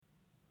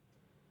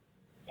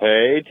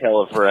Hey,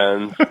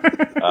 telefriends.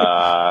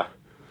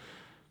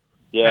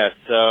 Yeah,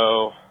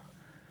 so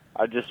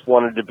I just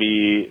wanted to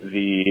be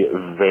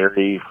the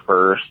very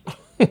first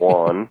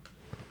one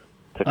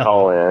to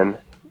call in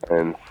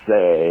and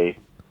say,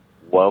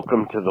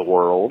 welcome to the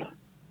world,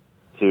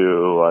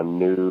 to a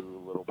new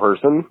little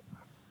person.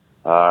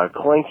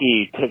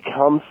 Clanky,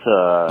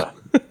 Tecumseh,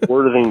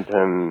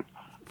 Worthington,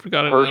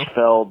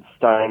 Hirschfeld,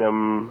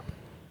 Steinem,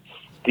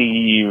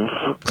 Steve,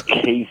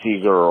 Casey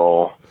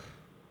girl.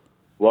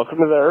 Welcome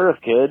to the Earth,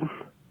 kid.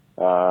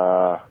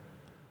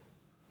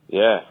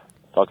 Yeah,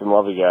 fucking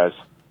love you guys.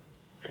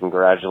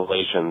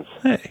 Congratulations.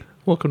 Hey,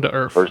 welcome to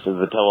Earth. Versus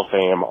the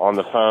Telefam on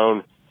the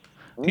phone.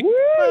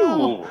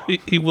 Woo!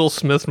 He Will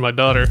Smith, my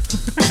daughter.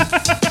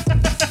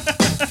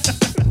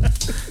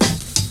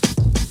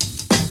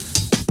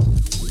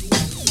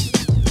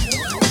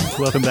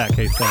 Welcome back,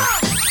 Case.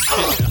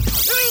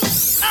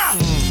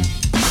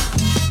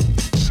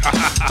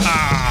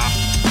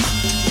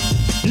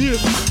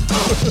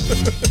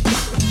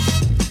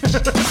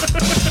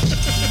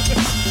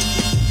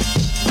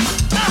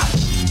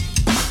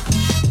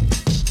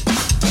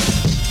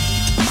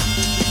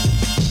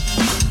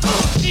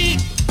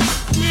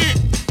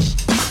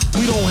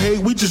 We don't hate,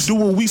 we just do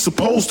what we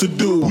supposed to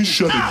do. We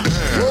shut it down.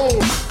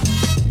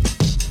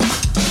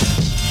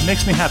 It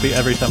makes me happy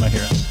every time I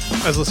hear it.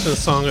 I was listening to a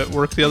song at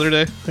work the other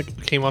day.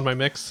 It came on my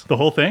mix. The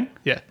whole thing?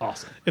 Yeah.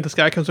 Awesome. And this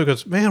guy comes up and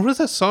goes, man, what is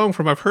that song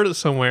from? I've heard it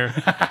somewhere.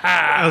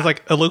 I was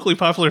like, a locally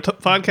popular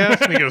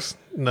podcast? And he goes,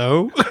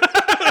 no.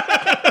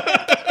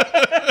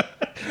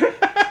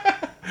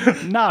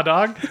 Nah,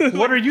 dog.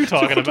 What are you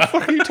talking about?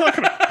 What are you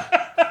talking about?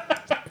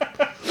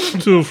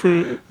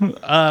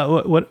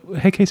 What?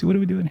 Hey, Casey, what are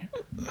we doing here?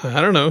 I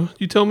don't know.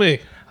 You tell me.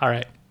 All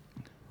right.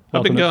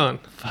 I've been gone.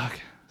 Fuck.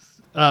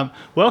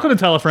 Welcome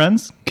to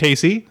Telefriends,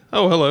 Casey.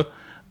 Oh, hello.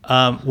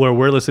 Where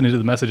we're listening to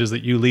the messages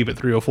that you leave at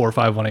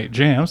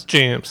 304-518-JAMS.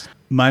 Jams.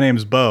 My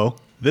name's Bo.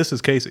 This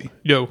is Casey.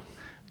 Yo.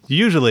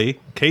 Usually,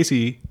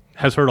 Casey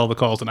has heard all the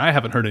calls, and I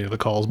haven't heard any of the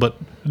calls. But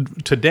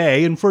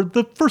today, and for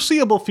the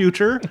foreseeable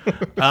future,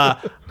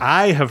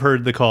 I have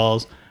heard the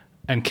calls,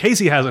 and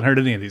Casey hasn't heard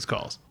any of these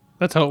calls.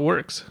 That's how it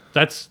works.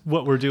 That's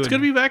what we're doing. It's good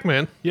to be back,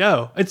 man.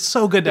 Yo, it's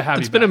so good to have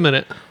you It's been a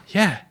minute.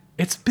 Yeah,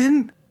 it's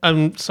been...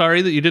 I'm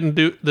sorry that you didn't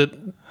do that.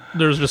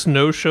 There's just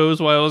no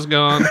shows while I was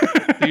gone.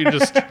 You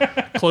just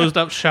closed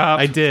up shop.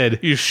 I did.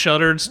 You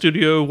shuttered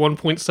Studio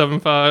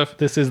 1.75.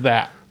 This is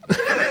that.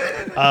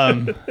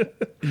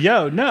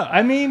 Yo, no,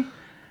 I mean...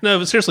 No,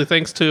 but seriously,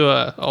 thanks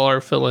to all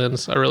our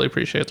fill-ins. I really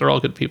appreciate it. They're all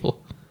good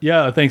people.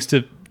 Yeah, thanks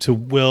to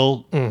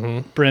Will,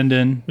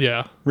 Brendan,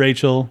 Yeah,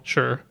 Rachel,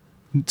 sure.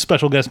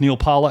 special guest Neil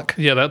Pollock.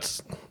 Yeah,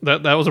 that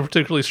was a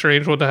particularly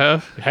strange one to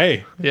have.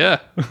 Hey, Yeah.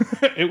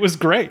 it was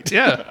great.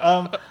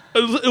 Yeah.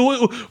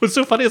 What's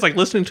so funny is like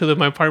listening to them,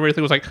 my primary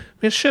thing was like,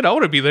 man, shit, I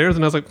want to be there.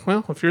 Then I was like,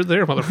 well, if you're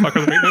there, motherfucker,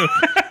 let me know.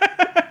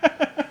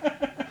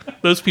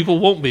 Those people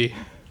won't be.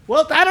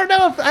 Well, I don't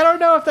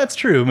know if that's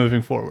true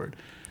moving forward.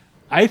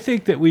 I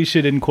think that we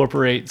should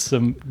incorporate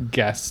some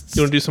guests.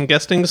 You want to do some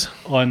guestings?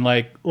 On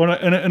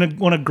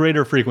a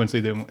greater frequency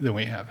than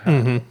we have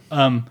had.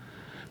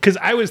 Because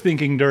I was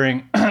thinking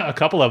during a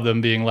couple of them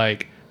being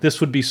like,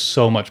 this would be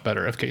so much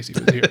better if Casey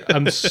was here.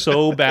 I'm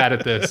so bad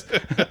at this.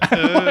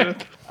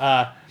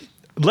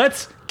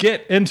 Let's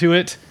get into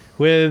it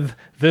with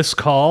this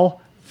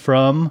call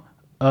from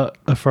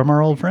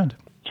our old friend.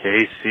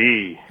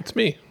 KC. It's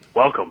me.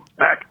 Welcome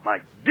back, my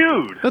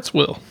dude. That's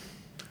Will.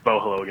 Bo,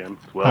 hello again.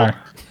 It's Will. Hi.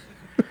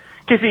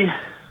 Casey,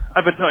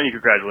 I've been telling you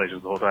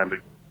congratulations the whole time, but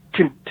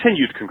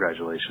continued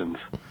congratulations.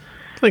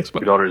 Thanks,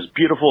 Your bud. daughter is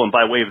beautiful, and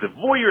by way of the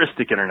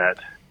voyeuristic internet,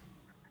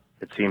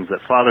 it seems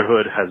that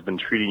fatherhood has been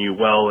treating you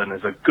well and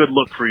is a good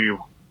look for you,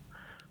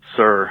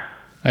 sir.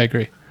 I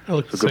agree. I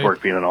look the Good same.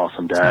 work being an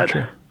awesome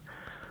dad.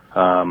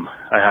 I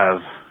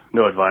have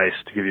no advice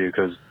to give you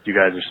because you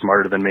guys are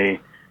smarter than me.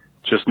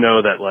 Just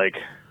know that, like,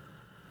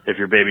 if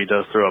your baby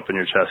does throw up in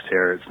your chest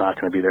hair, it's not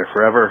going to be there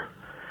forever.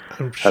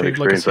 I'm I've shaped like a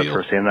experienced that seal.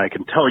 firsthand, and I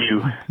can tell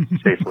you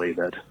safely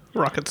that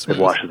Rocket it smooth.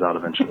 washes out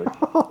eventually.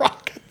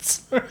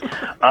 Rockets.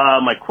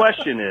 My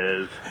question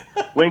is,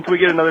 when can we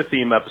get another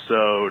theme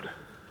episode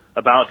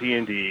about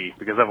D&D?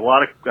 Because I have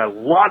a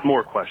lot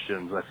more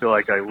questions. I feel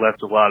like I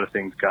left a lot of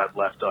things got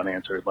left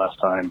unanswered last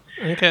time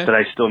Okay. that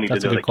I still need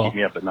That's to a know good that call. keep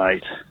me up at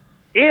night.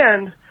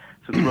 And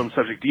since we're on the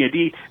subject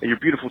D&D and your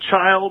beautiful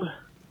child,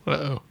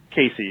 Uh-oh.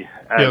 Casey,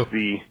 as Yo.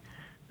 the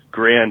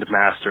Grand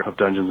Master of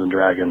Dungeons and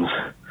Dragons,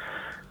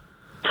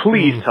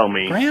 please tell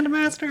me.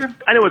 Grandmaster?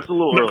 I know it's a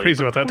little Not early.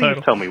 crazy but about that please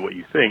title. tell me what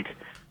you think.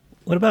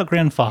 What about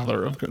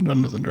grandfather of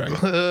Dungeons and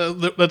Dragons?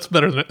 That's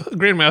better than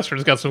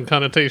Grandmaster's got some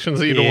connotations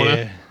that you don't want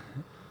to.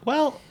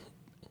 Well,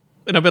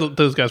 And I bet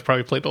those guys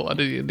probably played a lot of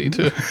D&D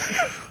too.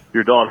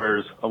 Your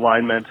daughter's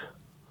alignment,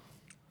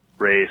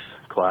 race,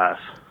 class,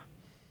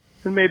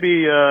 and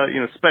maybe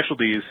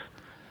specialties,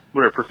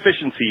 what are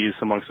proficiencies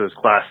amongst those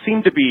class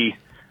seem to be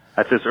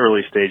at this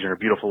early stage in her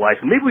beautiful life.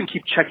 And maybe we can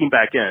keep checking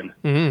back in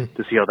to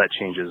see how that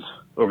changes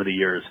over the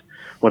years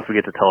once we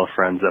get to Tell a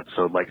Friends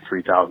episode like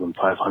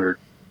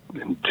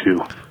 3,502.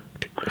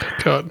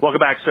 God. Welcome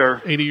back,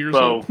 sir. 80 years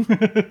so, old. You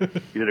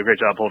did a great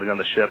job holding on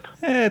the ship.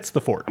 It's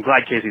the fort. I'm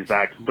glad Casey's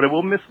back, but I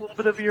will miss a little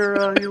bit of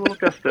your little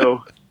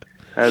gusto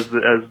as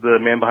the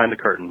man behind the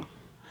curtain.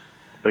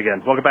 But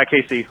again, welcome back,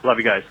 Casey. Love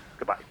you guys.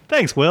 Goodbye.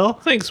 Thanks, Will.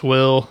 Thanks,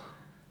 Will.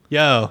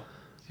 Yo,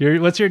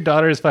 what's your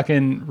daughter's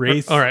fucking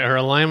race? All right, her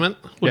alignment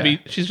would Yeah.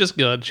 be, she's just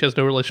good. She has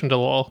no relation to the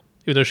law.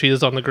 Even though she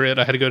is on the grid,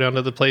 I had to go down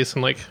to the place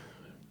and, like,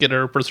 get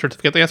her birth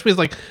certificate. They asked me,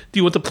 like, do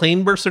you want the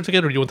plain birth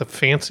certificate or do you want the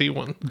fancy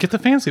one? Get the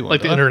fancy one.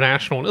 Like the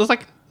international one. It was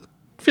like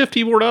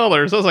 $50 more.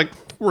 I was like,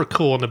 we're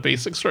cool on the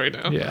basics right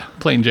now. Yeah,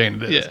 plain Jane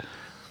it is. Yeah.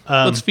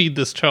 Let's feed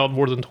this child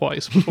more than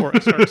twice before I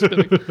start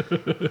spinning.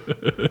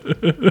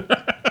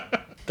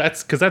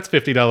 That's because that's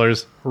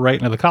 $50 right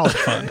into the college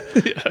fund.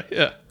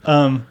 Yeah.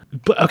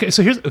 But okay,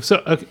 so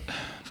okay.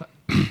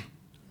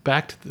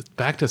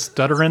 back to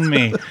stuttering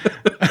me.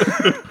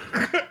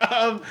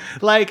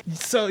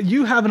 So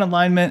you have an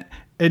alignment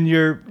and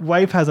your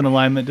wife has an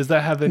alignment. Does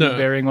that have any No.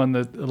 bearing on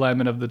the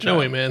alignment of the child? No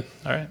way, man.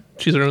 All right,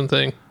 She's her own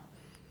thing.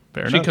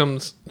 fair She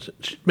enough.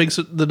 she makes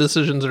the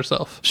decisions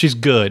herself. She's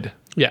good,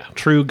 Yeah.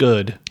 true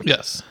good.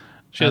 Yes.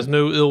 She has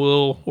no ill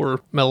will or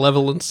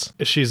malevolence.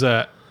 She's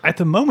at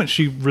the moment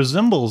she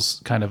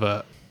resembles kind of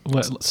a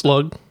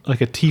Slug.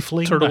 like a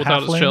tiefling, Turtle a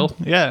without its halfling. shell.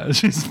 Yeah,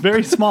 she's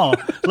very small,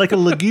 like a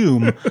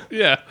legume.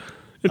 Yeah.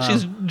 And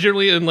she's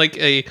generally in like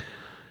a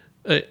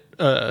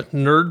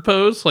nerd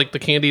pose, like the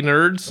candy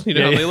nerds. You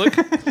know how they look?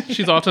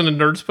 She's often in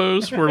nerd's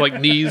pose where like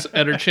knees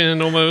at her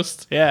chin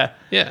almost. Yeah,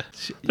 Yeah.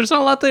 There's not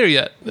a lot there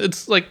yet.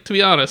 It's like, to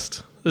be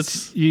honest,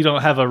 it's you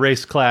don't have a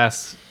race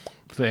class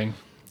thing.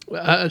 she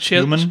has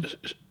Human?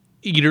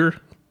 eater.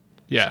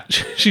 Yeah,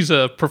 She's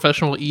a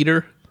professional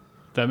eater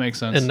that makes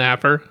sense. and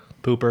napper.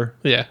 Pooper,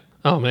 Yeah.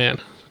 Oh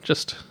man.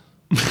 Just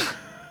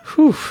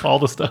all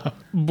the stuff.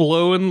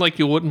 blowing like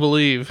you wouldn't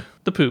believe.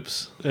 The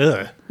poops.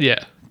 Ugh,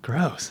 Yeah.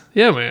 gross.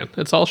 Yeah, man.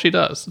 It's all she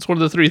does. It's one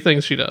of the 3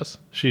 things she does.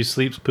 She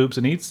sleeps, poops,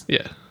 and eats.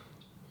 Yeah.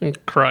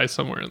 And cries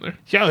somewhere in there.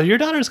 Yo, your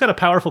daughter's got a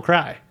powerful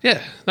cry.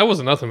 Yeah. That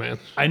wasn't nothing, man.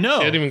 I know.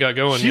 She hadn't even got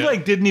going She yet.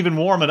 like didn't even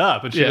warm it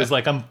up, and she Yeah. was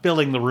like, "I'm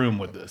filling the room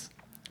with this."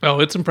 Oh,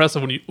 it's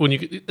impressive when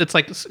you it's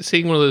like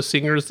seeing one of those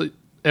singers that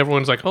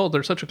everyone's like, oh,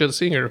 they're such a good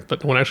singer,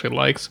 but no one actually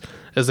likes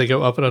as they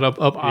go up and up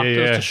octaves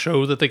yeah. to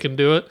show that they can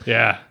do it.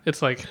 Yeah,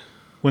 It's like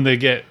when they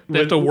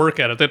have to work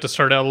at it. They have to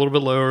start out a little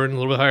bit lower and a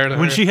little bit higher. And when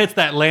higher. she hits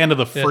that land of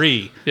the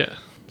free. Yeah.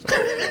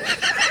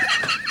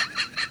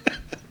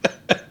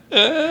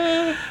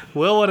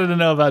 Will wanted to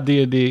know about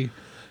D&D.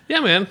 Yeah,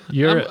 man.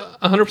 You're-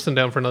 I'm 100%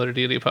 down for another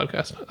D&D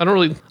podcast.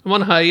 I'm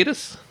on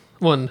hiatus.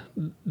 I'm on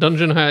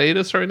dungeon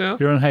hiatus right now.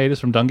 You're on hiatus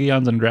from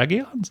Dungeons and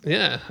Dragons.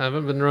 Yeah, I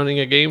haven't been running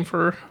a game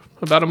for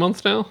about a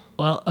month now.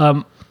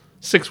 Well,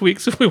 6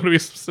 weeks, if we want to be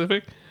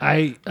specific.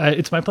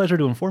 it's my pleasure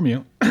to inform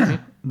you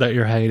that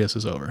your hiatus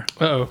is over.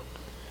 Uh-oh.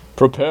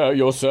 Prepare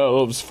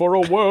yourselves for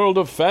a world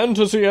of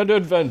fantasy and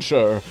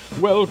adventure.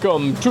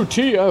 Welcome to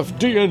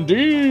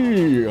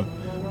TFD&D.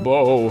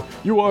 Bo,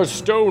 you are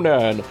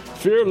Stonan,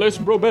 fearless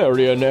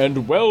barbarian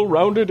and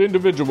well-rounded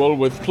individual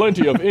with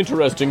plenty of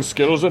interesting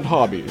skills and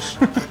hobbies.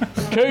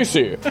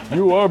 Casey,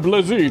 you are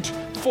Blazit,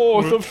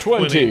 4th of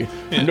 20,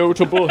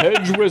 notable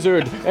hedge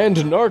wizard and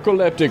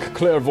narcoleptic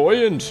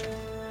clairvoyant.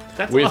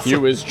 With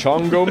you is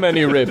Chongo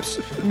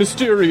Manyrips,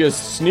 mysterious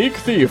sneak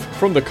thief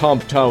from the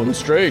Comptown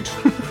Strait.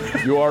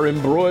 You are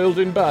embroiled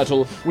in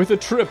battle with a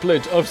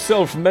triplet of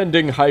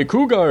self-mending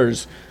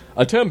haikugars,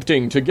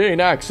 attempting to gain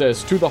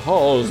access to the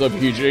halls of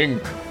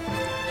Hijink.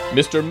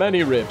 Mr.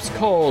 Manyrips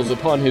calls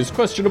upon his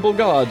questionable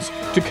gods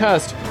to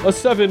cast a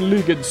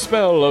 7-leagued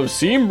spell of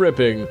seam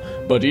ripping,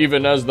 but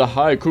even as the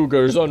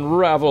haikugars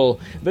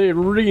unravel, they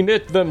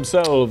reknit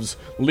themselves,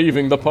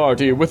 leaving the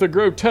party with a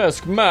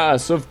grotesque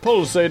mass of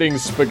pulsating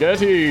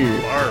spaghetti.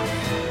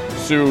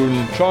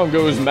 Soon,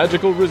 Chongo's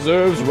magical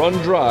reserves run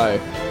dry,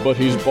 but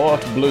he's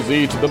bought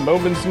Blazit the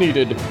moments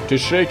needed to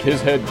shake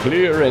his head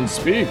clear and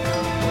speak.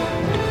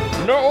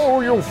 No,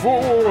 you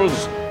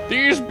fools!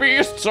 These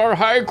beasts are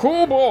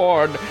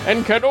haiku-born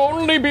and can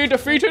only be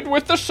defeated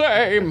with the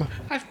same.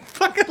 I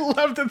fucking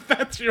love that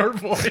that's your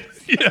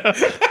voice. Yeah.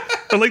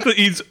 I like that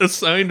he's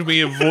assigned me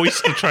a voice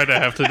to try to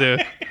have to do.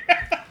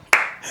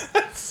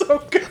 So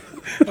good.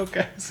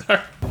 Okay,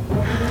 sorry.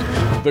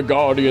 The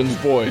Guardian's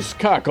voice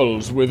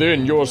cackles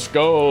within your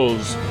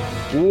skulls.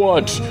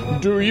 What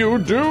do you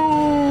do?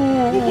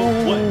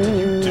 What do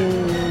you do?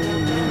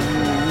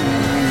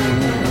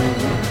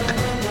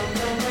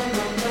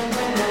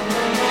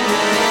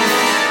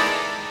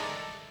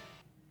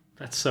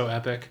 That's so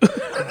epic.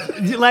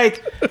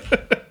 Like,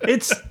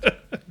 it's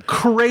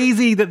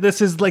crazy that this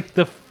is like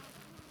the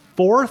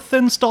 4th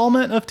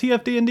installment of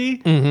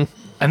TFD&D,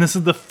 and this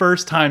is the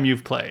first time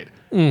you've played.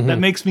 That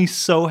makes me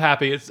so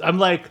happy.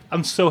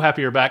 I'm so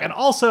happy you're back. And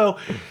also,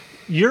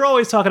 you're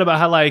always talking about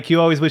how like you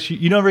always wish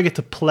you never get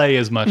to play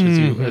as much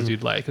as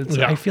you'd like.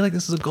 I feel like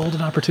this is a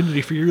golden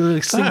opportunity for you to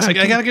really sing. I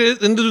gotta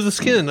get into the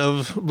skin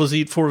of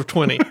Blazit 4 of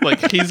 20.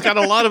 Like, he's got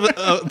a lot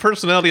of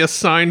personality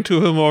assigned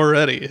to him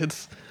already.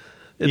 It's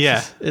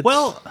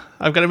well,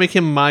 I've got to make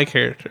him my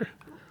character.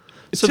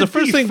 So to the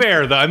first be thing,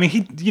 fair though, I mean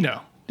he,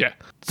 Yeah.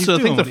 He's So I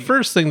doing think the what he-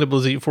 first thing that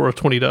Blizzard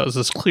 420 does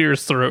is clear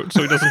his throat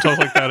so he doesn't talk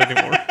like that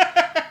anymore.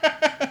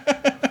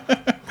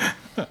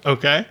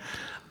 Okay.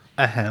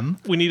 Ahem.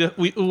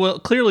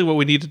 Clearly what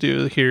we need to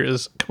do here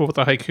is come up with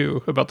a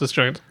haiku about this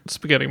giant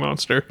spaghetti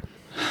monster.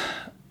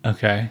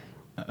 Okay.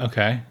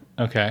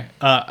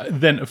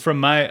 Then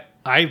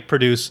I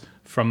produce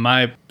from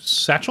my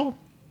satchel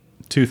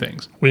 2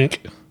 things: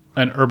 Wink.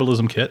 an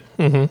herbalism kit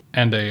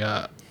and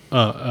a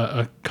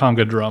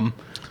conga drum.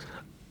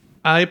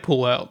 I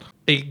pull out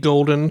a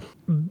golden,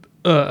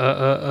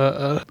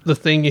 the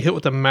thing you hit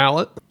with a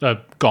mallet. A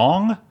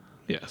gong,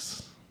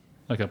 Yes.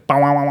 like a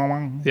bong, bong, bong,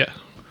 bong. Yeah.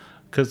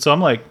 So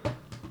I'm like,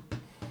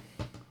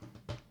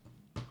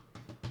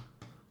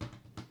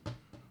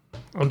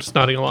 I'm just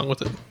nodding along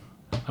with it.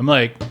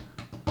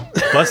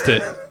 bust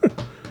it.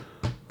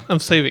 I'm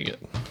saving it.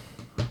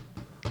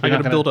 I not got to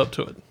gonna- build up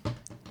to it.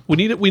 We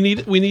need a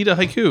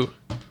haiku.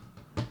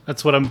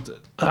 That's what I'm.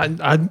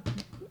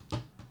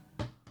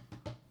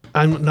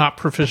 I'm not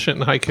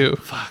proficient in haiku.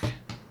 Fuck.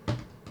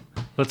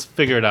 Let's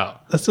figure it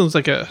out. That sounds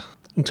like a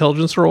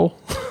intelligence roll.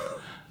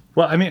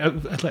 Well, I mean,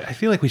 I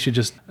feel like we should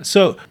just.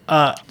 So,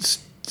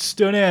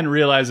 Stonan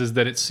realizes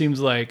that it seems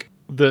like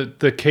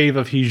the cave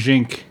of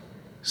Hijink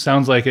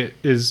sounds like it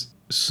is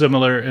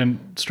similar in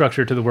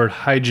structure to the word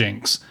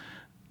hijinks,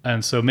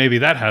 and so maybe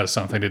that has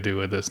something to do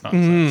with this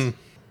nonsense.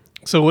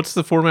 So what's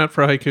the format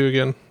for haiku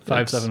again?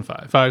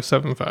 575.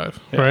 575,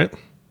 right?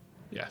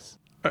 Yes.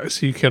 I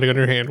see you counting on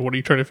your hand. What are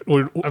you trying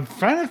to... I'm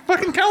trying to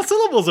fucking count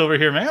syllables over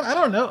here, man. I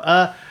don't know.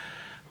 I'm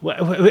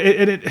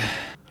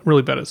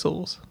really bad at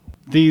syllables.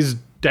 these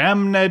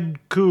damned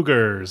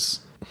cougars.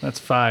 That's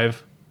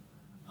 5.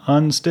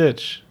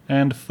 Unstitch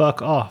and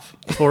fuck off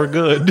for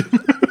good.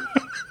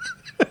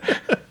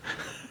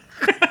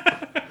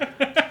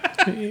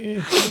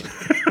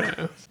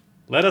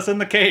 Let us in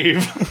the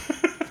cave.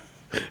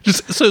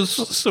 Just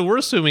so we're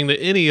assuming that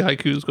any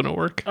haiku is going to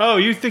work. Oh,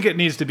 you think it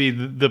needs to be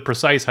the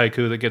precise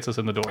haiku that gets us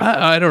in the door?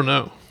 I don't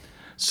know.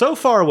 So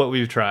far, what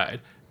we've tried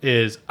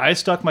is I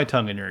stuck my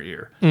tongue in your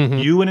ear.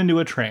 You went into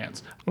a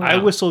trance. I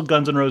whistled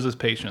Guns N' Roses'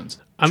 Patience.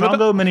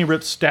 Trongo Mini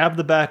Rip stabbed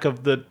the back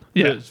of the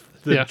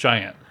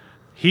giant.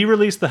 He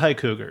released the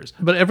Haikugers.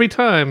 But every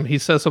time he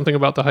says something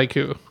about the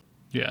haiku.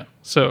 Yeah.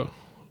 So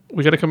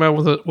we got to come out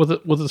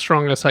with the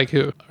strongest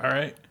haiku. All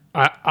right.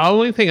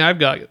 Only thing I've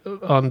got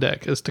on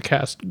deck is to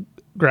cast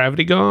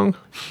Gravity Gong.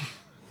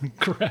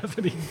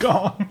 Gravity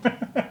Gong.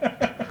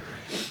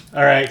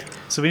 All right.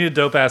 So we need a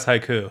dope ass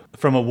haiku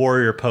from a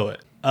warrior poet.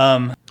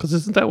 Because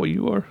isn't that what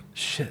you are?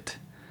 Shit.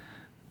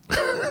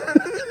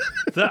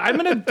 I'm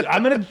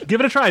gonna give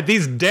it a try.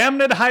 These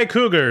damned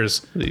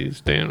haikugers.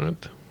 These damn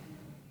it.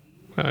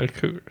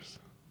 Haikugers.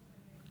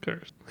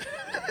 Curse.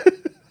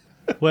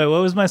 Wait,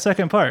 what was my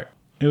second part?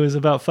 It was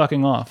about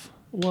fucking off.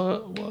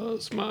 What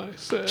was my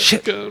second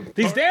Shit.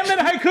 These damned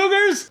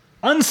haikugers,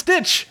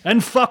 unstitch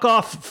and fuck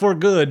off for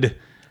good.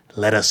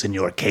 Let us in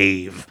your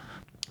cave.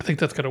 I think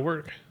that's going to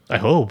work. I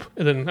hope.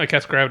 And then I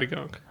cast Gravity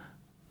Gong.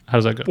 How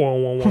does that go? Wah,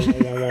 wah, wah, wah,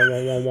 wah,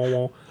 wah, wah, wah,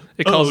 wah.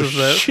 It causes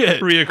that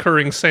shit.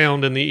 reoccurring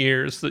sound in the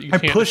ears that you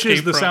It can't pushes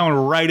escape the from.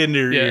 sound right into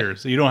your Yeah.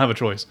 ears. So you don't have a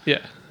choice. Yeah.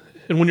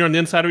 And when you're on the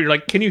inside of it, you're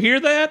like, can you hear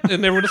that?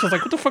 And everyone else is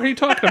like, what the fuck are you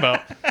talking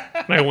about?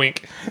 And I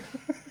wink.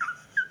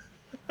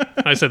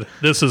 I said,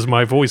 this is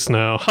my voice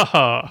now. Ha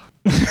ha.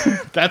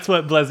 That's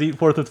what Blazit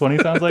 4th of 20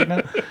 sounds like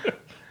now.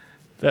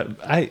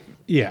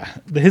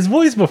 His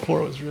voice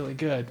before was really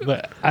good,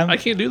 but I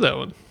can't do that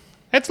one.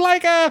 it's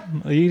like a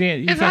you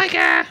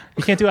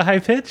can't do a high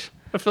pitch.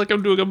 I feel like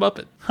I'm doing a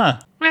Muppet. Huh.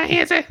 Well,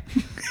 here's it.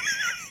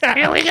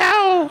 Here we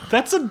go.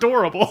 That's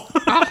adorable.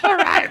 All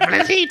right,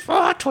 let's eat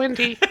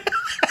 420.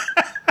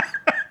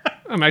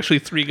 I'm actually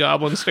 3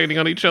 goblins standing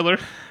on each other.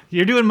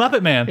 You're doing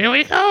Muppet Man. Here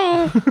we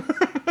go.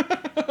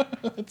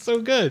 That's so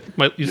good.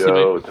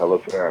 Yo,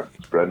 Telefan,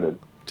 it's Brendan.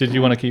 Did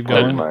you want to keep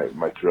Pardon going?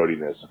 my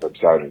throatiness, if I'm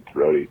sounding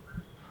throaty.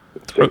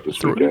 It's sick this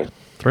Throaty? weekend.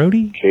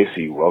 Throaty?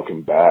 Casey,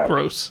 welcome back.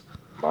 Gross.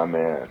 My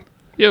man.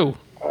 Yo.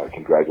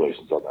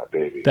 Congratulations on that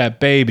baby. That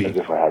baby. As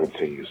if I haven't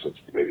seen you since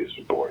the baby has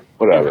been born.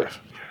 Whatever.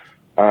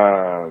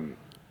 I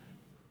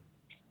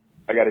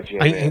got a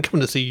jam I in. ain't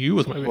coming to see you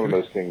with my It's one of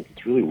baby. those things.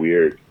 It's really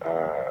weird.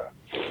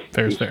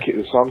 Fair's fair.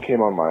 The song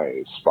came on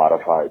my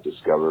Spotify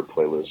Discover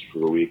playlist for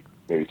the week,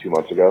 maybe 2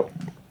 months ago.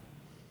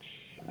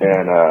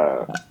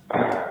 And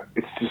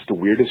it's just the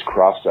weirdest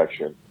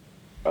cross-section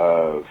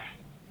of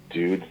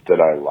dudes that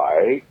I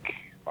like,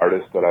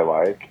 artists that I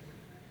like.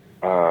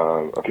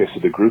 Okay, so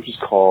the group is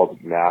called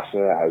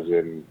NASA, as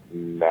in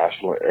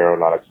National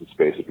Aeronautics and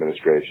Space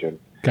Administration.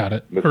 Got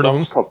it. The Heard of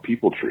song's called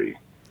People Tree,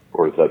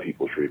 or The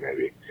People Tree,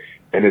 maybe.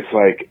 And it's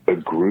like a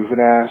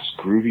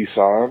groovy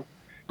song,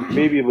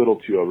 maybe a little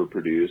too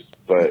overproduced,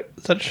 but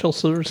Is that a Shel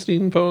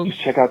Silverstein poem? just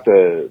check out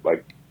the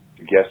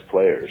guest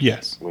players.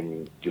 Yes.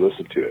 When you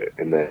listen to it,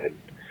 and then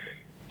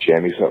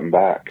jam me something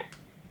back.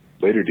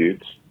 Later,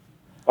 dudes.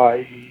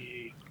 Bye.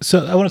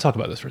 So I want to talk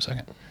about this for a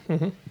second.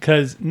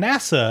 Because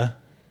NASA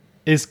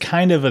is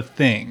kind of a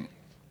thing.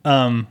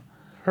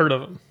 Heard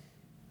of him.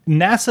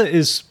 NASA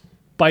is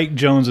Spike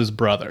Jonze's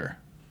brother.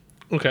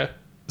 Okay.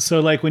 So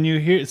like when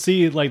you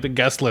see like the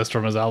guest list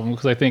from his album,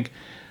 because I think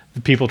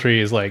the People Tree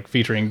is like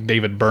featuring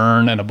David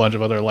Byrne and a bunch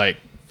of other like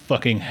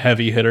fucking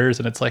heavy hitters,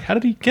 and it's like, how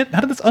did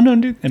this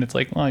unknown dude? And it's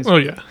like, well, he's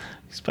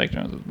Spike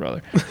Jonze's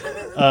brother.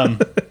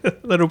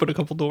 That opened a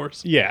couple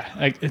doors. Yeah,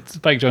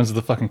 Spike Jonze is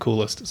the fucking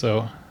coolest.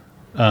 So,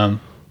 so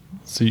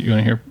you want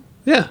to hear?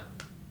 Yeah.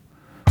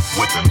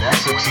 With the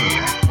NASA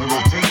team, we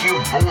will take you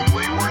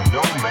boldly where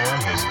no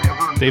man has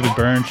ever. David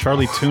Byrne,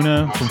 Charlie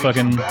Tuna from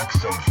fucking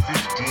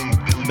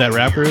that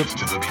rap group.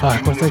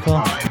 Fuck, what's they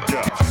called?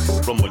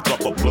 From a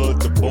drop of blood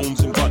to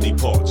bones and body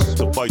parts,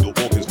 to vital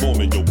organs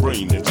forming your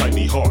brain and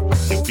tiny heart.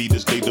 Your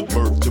fetus date of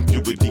birth to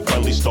puberty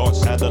finally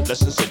starts.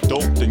 Adolescence,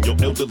 adult, and your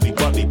elderly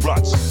body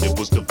rots. It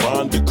was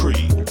divine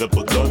decree that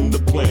begun the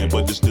plan,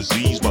 but it's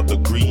diseased by the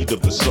greed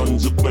of the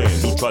sons of man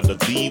who try to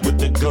lead with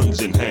their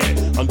guns in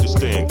hand.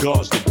 Understand,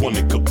 God's the one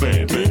that could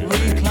ban, man.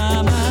 We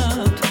climb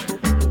out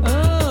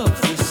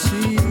of the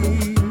sea.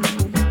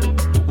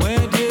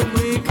 Where did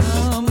we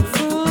come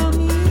from,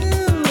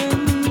 you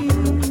and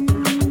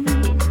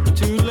me?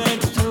 2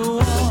 legs to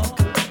walk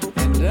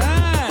and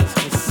eyes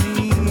to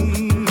see.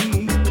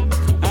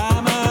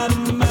 I'm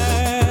a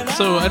man.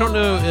 So I don't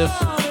know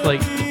if,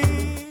 like,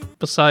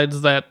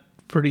 besides that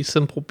pretty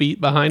simple beat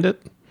behind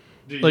it,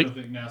 Do you Like- don't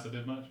think NASA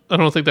did much? I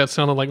don't think that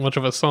sounded like much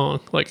of a song.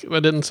 Like, it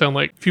didn't sound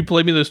like, if you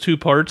played me those 2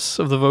 parts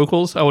of the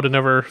vocals, I would have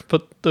never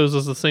put those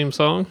as the same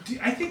song.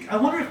 I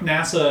wonder if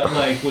NASA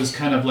like was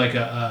kind of like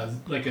a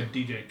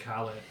DJ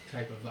Khaled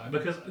type of vibe,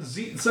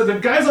 because so the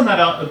guys on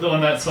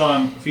that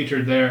song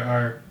featured there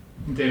are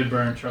David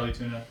Byrne, Charlie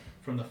Tuna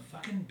from the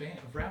fucking band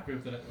rap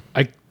group that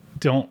I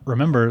don't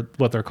remember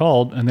what they're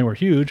called, and they were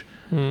huge,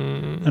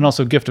 and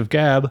also Gift of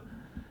Gab.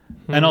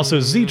 And also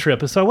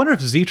Z-Trip. So I wonder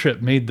if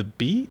Z-Trip made the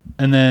beat,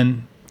 and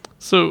then...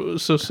 So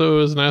is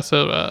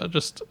NASA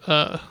just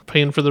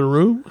paying for the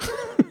room?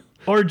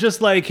 Or just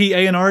like he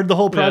A&R'd the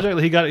whole project,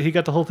 he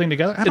got the whole thing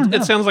together? I don't know.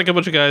 It sounds like a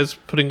bunch of guys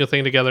putting a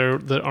thing together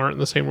that aren't in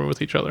the same room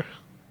with each other.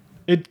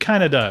 It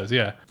kind of does,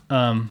 yeah.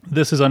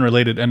 This is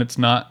unrelated, and it's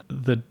not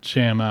the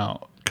jam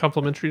out.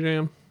 Complimentary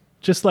jam?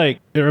 Just like,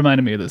 it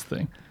reminded me of this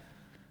thing.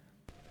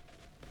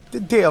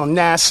 The deal,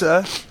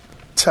 NASA.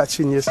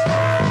 Touching yourself.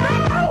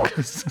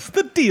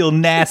 The deal,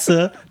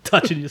 NASA.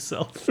 Touching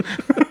yourself.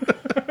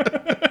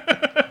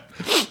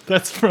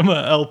 That's from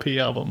a LP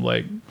album.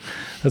 Like,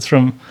 that's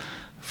from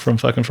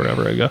fucking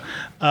forever ago.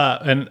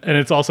 And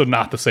it's also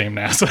not the same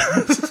NASA.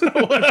 It's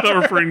not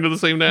referring to the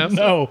same NASA?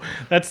 No,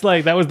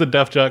 that was the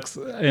Def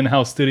Jux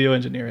in-house studio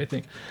engineer, I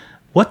think.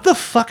 What the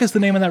fuck is the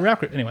name of that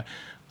rap group? Anyway,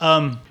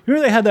 remember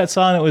they had that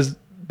song that was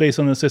based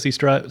on the Sissy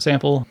Strut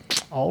sample?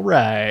 All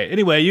right.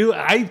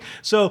 Anyway,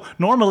 so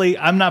normally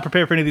I'm not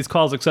prepared for any of these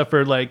calls except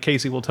for like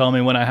Casey will tell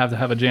me when I have to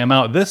have a jam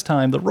out. This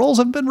time the roles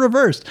have been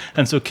reversed,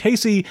 and so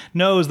Casey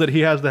knows that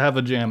he has to have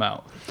a jam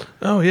out.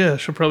 Oh yeah,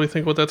 should probably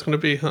think what that's going to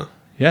be, huh?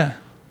 Yeah,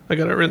 I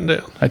got it written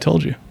down. I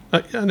told you.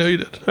 Yeah, I know you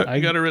did. I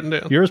got it written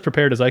down. You're as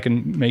prepared as I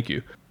can make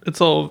you. It's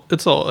all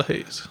a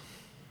haze.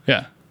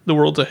 Yeah. The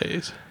world's a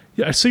haze.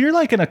 Yeah, so you're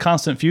like in a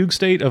constant fugue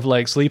state of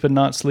like sleep and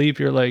not sleep.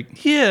 You're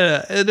like,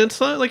 yeah, and it's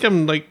not like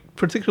I'm like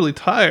particularly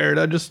tired.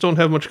 I just don't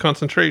have much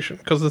concentration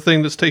because the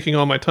thing that's taking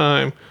all my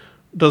time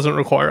doesn't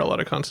require a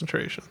lot of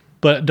concentration.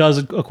 But it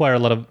does require a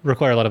lot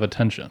of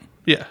attention.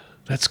 Yeah,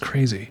 that's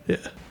crazy. Yeah.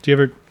 Do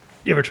you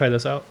ever try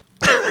this out?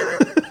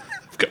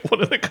 I've got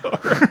one in the car.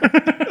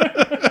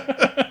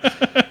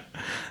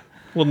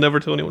 We'll never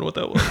tell anyone what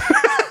that was.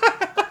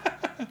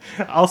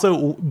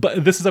 Also,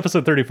 but this is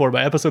episode 34.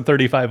 By episode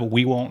 35,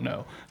 we won't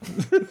know.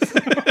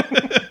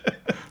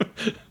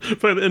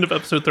 By the end of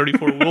episode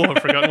 34, we'll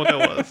have forgotten what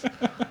that was.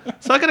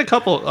 So I got a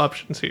couple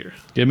options here.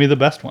 Give me the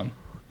best one.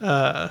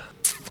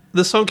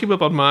 This song came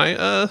up on my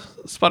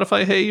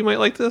Spotify. Hey, you might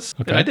like this.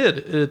 Okay. And I did.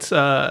 It's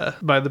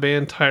by the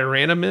band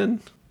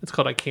Tyrannomen. It's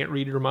called I Can't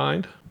Read Your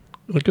Mind.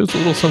 It goes a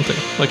little something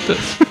like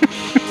this.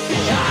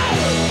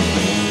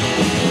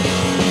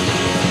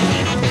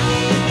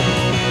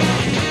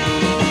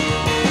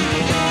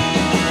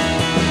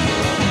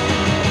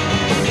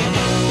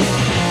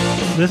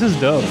 This is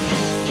dope.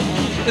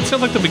 It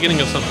sounds like the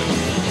beginning of something.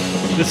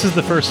 This is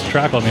the first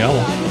track on the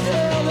album.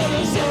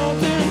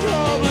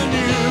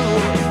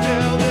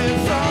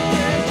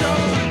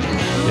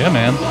 Yeah,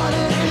 man.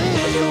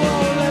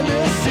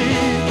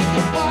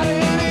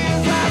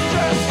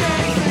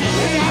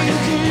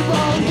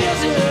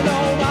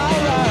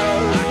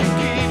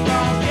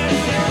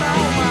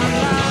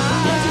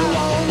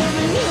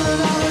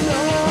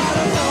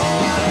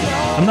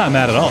 I'm not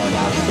mad at all.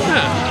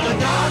 Yeah.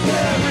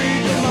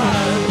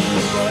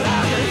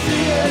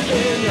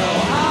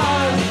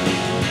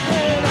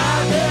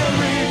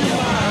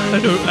 I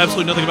know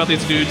absolutely nothing about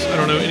these dudes. I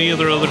don't know any of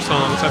their other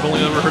songs. I've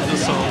only ever heard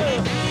this song.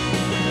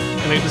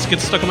 And it just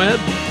gets stuck in my head.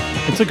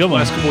 It's a good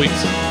one. Last couple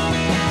weeks.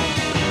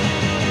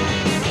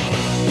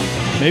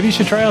 Maybe you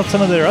should try out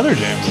some of their other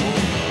jams.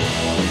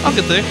 I'll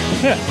get there.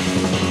 Yeah.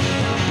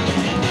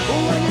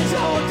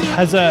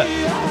 Has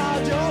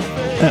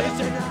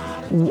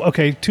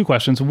okay, 2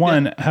 questions.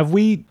 One, have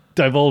we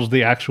divulged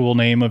the actual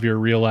name of your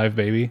real live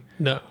baby?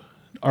 No.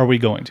 are we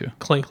going to?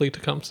 Clankly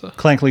Tecumseh.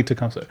 Clankly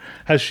Tecumseh.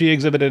 Has she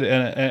exhibited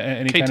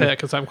any kind of...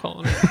 K-Tech, as I'm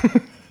calling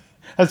it.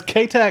 Has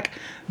K-Tech,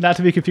 not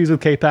to be confused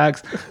with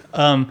K-Pax,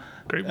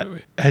 Great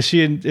movie. has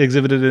she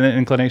exhibited an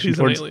inclination She's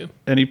an towards alien.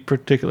 any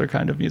particular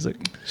kind of music?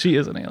 She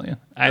is an alien.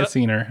 I've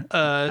seen her.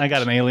 I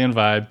got an alien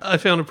vibe. I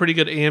found a pretty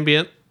good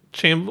ambient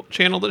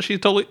channel that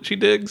she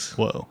digs.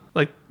 Whoa.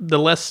 Like, the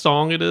less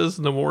song it is,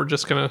 the more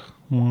just kind of...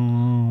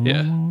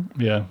 Yeah.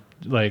 Yeah.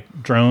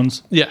 Like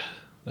drones. Yeah.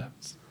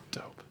 That's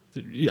dope.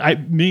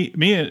 Me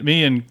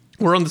and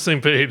We're on the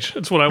same page.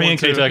 That's what I me want and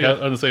to. K-Tech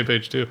Yeah. on the same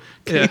page too.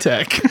 Yeah.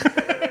 K-Tech.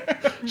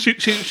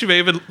 She may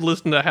even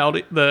listened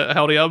to the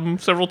Howdy album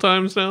several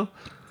times now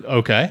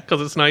Okay.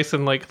 because it's nice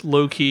and like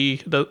low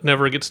key.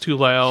 Never gets too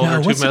loud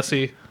or too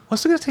messy.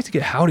 What's it gonna take to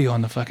get Howdy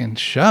on the fucking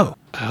show?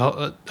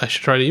 I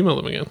should try to email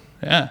them again.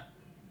 Yeah.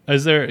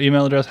 Is their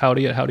email address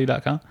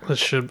howdy@howdy.com?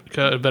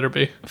 It better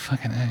be.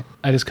 Fucking A.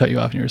 I just cut you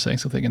off and you were saying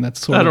something, and that's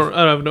sort I of... don't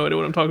have no idea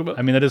what I'm talking about.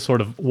 I mean, that is sort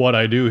of what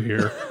I do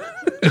here.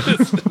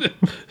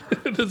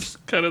 That's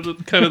kind of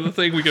the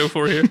thing we go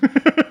for here.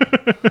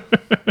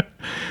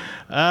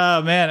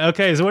 Oh, man.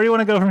 Okay, so where do you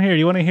want to go from here? Do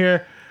you want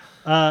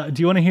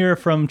to hear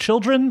from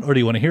children, or do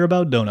you want to hear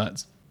about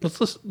donuts?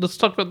 Let's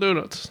talk about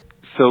donuts.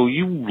 So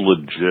you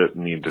legit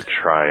need to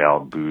try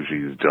out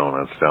Bougie's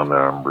Donuts down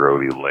there on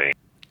Brody Lane.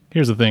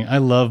 Here's the thing. I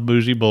love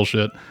bougie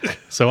bullshit,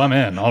 so I'm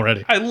in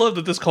already. I love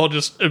that this call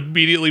just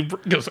immediately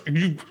goes,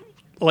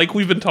 like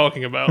we've been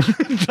talking about.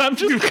 I'm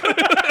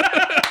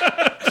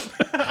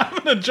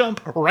gonna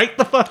jump right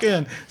the fuck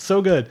in.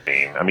 So good.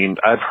 I mean,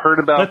 I've heard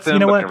about them, you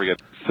know but what? never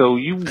get. So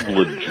you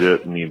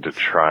legit need to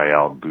try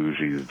out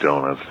Bougie's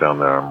Donuts down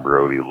there on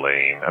Brody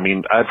Lane. I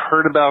mean, I've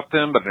heard about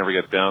them, but never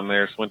got down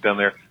there. So went down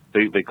there.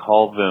 They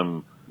call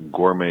them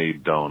gourmet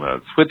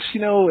donuts, which, you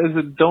know, as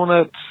a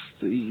donut,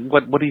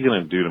 what are you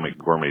going to do to make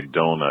gourmet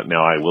donut?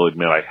 Now, I will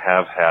admit I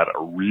have had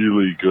a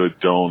really good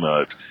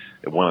donut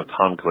at one of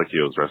Tom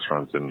Colicchio's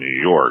restaurants in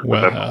New York,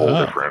 but that's a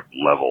whole different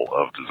level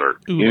of dessert.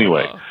 Ooh,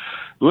 anyway,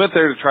 we went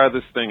there to try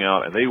this thing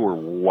out, and they were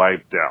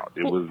wiped out.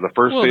 It was the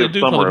first day of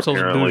summer,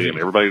 apparently, and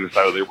everybody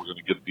decided they were going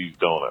to get these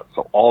donuts.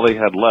 So all they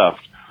had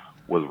left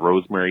was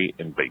rosemary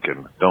and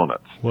bacon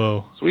donuts.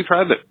 Whoa. So we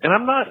tried it, and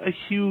I'm not a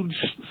huge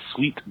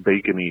sweet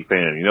bacony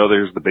fan. You know,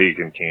 there's the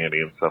bacon candy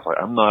and stuff like.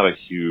 I'm not a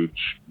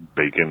huge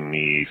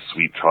bacony,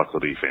 sweet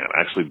chocolatey fan.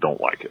 I actually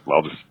don't like it.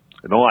 I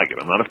don't like it.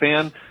 I'm not a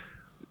fan.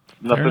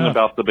 Nothing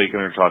about the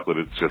bacon or chocolate.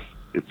 It's just,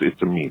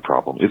 it's a me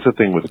problem. It's a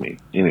thing with me.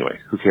 Anyway,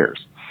 who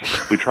cares?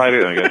 We tried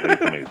it, and I gotta say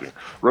it's amazing.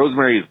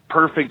 Rosemary is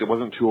perfect. It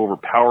wasn't too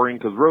overpowering,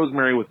 because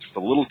rosemary was just a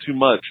little too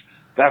much.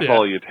 That's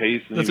all you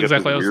taste, and That's you get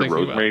exactly this what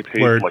I was weird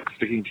thinking rosemary taste, like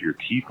sticking to your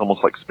teeth,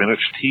 almost like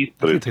spinach teeth,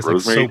 but it's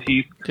rosemary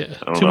teeth. Yeah,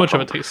 I don't too know much if of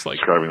I'm it tastes like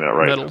describing that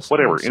right. metals.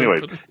 Whatever. So Anyway,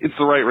 good. it's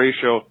the right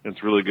ratio.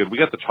 It's really good. We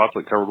got the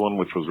chocolate covered one,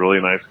 which was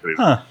really nice.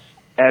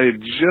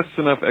 Added just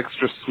enough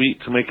extra sweet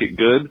to make it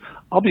good.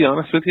 I'll be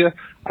honest with you.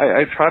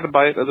 I tried to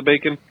bite of the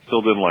bacon,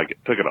 still didn't like it.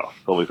 Took it off.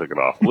 Totally took it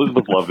off.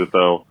 Elizabeth loved it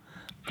though.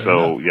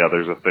 So yeah,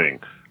 there's a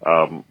thing.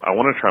 I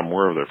want to try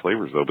more of their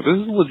flavors though, but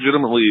this is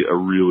legitimately a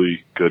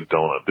really good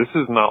donut. This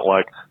is not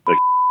like the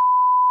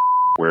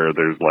where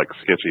there's like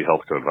sketchy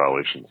health code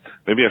violations.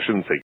 Maybe I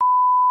shouldn't say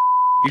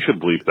you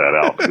should bleep that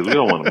out, because we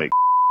don't want to make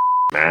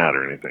mad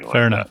or anything like that.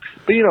 Fair enough.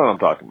 But you know what I'm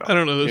talking about. I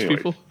don't know those Anyway,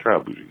 people. Try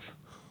out Bougie's.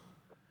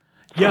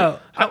 Yeah.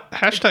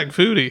 Hashtag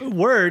foodie.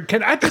 Word.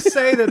 Can I just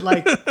say that,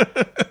 like,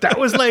 that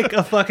was like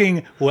a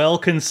fucking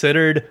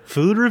well-considered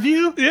food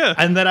review? Yeah.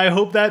 And that I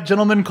hope that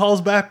gentleman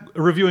calls back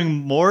reviewing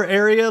more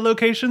area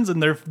locations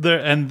and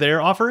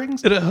their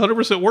offerings. It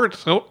 100% worked.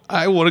 So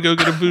I want to go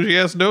get a bougie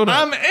ass donut.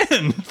 I'm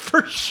in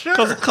for sure.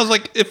 Because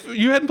like, if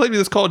you hadn't played me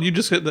this call and you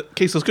just hit the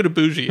case, let's go to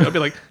bougie, I'd be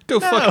like,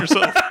 go fuck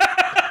yourself.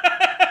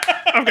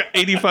 I've got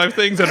 85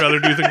 things I'd rather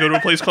do than go to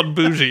a place called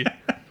Bougie.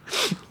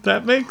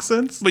 That makes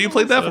sense. But you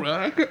played that for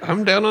me.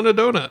 I'm down on a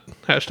donut.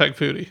 Hashtag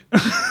foodie.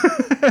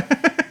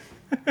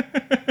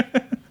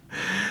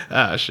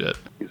 Ah, shit.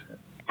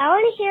 I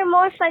want to hear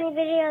more funny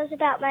videos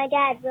about my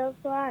dad, Will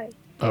Ferrari.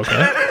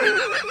 Okay.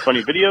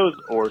 Funny videos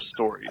or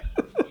stories?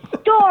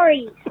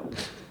 Stories.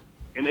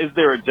 And is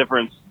there a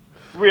difference,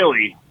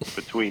 really,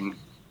 between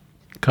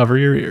Cover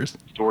your ears.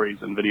 stories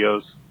and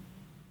videos?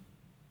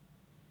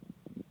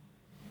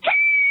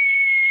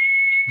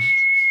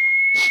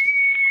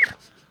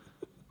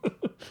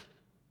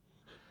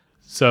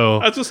 So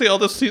I was going to say, all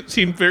this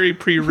seemed very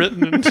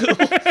pre-written until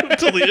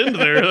the end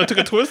there. I took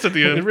a twist at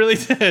the end. it really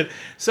did.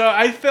 So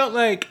I felt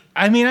like,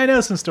 I mean, I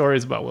know some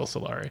stories about Will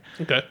Solari.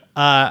 Okay.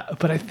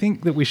 But I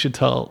think that we should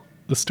tell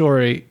the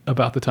story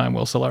about the time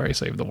Will Solari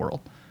saved the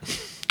world.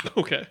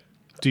 Okay.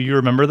 Do you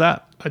remember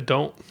that? I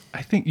don't.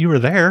 I think you were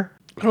there.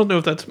 I don't know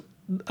if that's...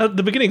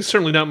 the beginning's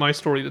certainly not my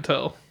story to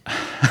tell.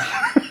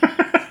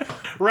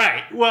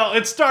 Right. Well,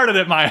 it started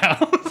at my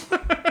house.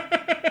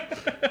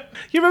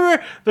 You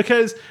remember?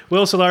 Because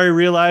Will Solari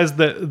realized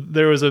that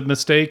there was a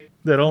mistake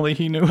that only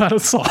he knew how to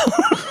solve.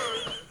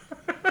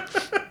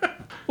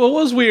 Well,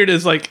 what was weird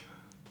is, like,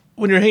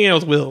 when you're hanging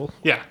out with Will,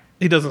 Yeah.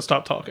 he doesn't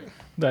stop talking.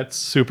 That's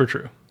super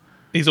true.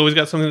 He's always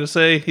got something to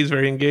say. He's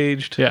very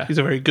engaged. Yeah. He's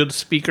a very good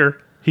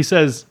speaker. He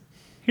says,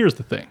 here's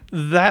the thing.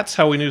 That's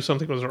how we knew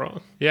something was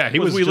wrong. Yeah, he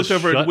Was was we just looked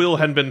over shut- and Will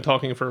hadn't been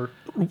talking for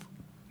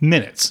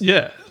minutes.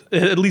 yeah,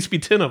 at least be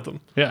 10 of them.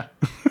 Yeah.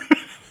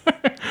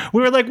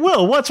 We were like,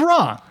 Will, what's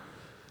wrong?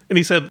 And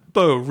he said,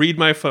 Bo, read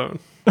my phone.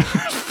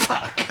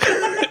 Fuck.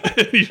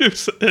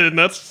 And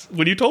that's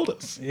when you told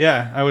us.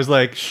 Yeah, I was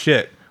like,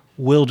 shit.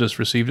 Will just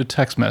received a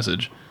text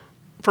message.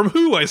 From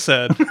who, I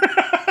said.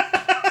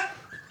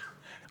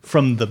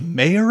 From the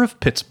mayor of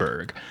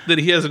Pittsburgh. That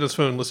he has in his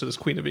phone listed as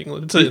Queen of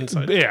England. It's an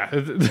inside. Yeah,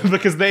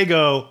 because they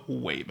go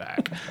way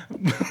back.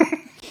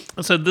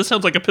 I said, this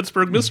sounds like a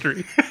Pittsburgh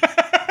mystery.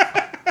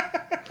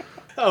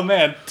 Oh,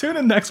 man. Tune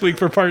in next week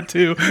for part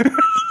 2.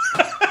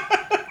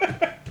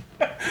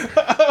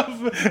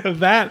 of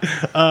that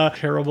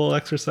terrible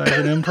exercise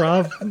in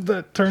improv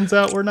that turns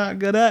out we're not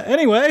good at.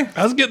 Anyway.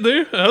 I was getting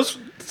there. I was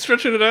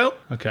stretching it out.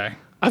 Okay.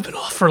 I've been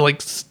off for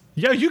like...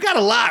 Yo, you got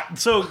a lot.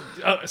 So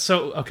I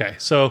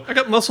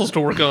got muscles to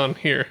work on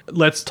here.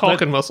 Let's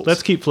muscles.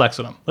 Let's keep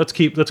flexing them. Let's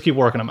keep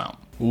working them out.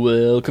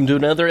 Welcome to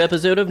another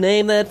episode of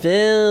Name That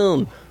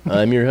Film.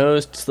 I'm your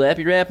host,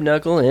 Slappy Rap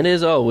Knuckle, and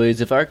as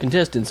always, if our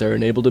contestants are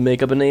unable to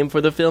make up a name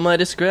for the film I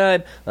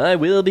describe, I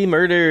will be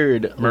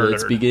murdered.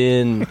 Let's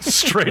begin.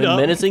 Straight when up.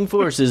 menacing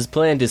forces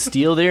plan to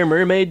steal their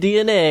mermaid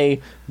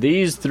DNA,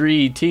 these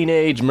 3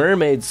 teenage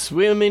mermaids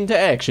swim into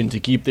action to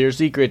keep their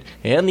secret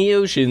and the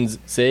oceans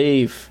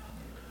safe.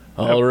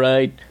 All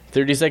right,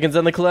 30 seconds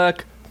on the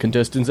clock.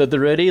 Contestants at the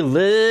ready.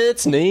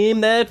 Let's name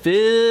that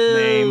film.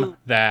 Name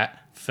that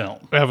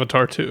film.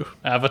 Avatar 2.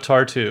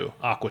 Avatar 2.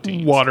 Aqua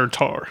Teens. Water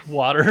tar.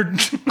 Watered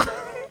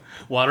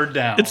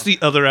down. It's the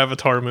other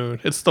Avatar moon.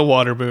 It's the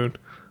water moon.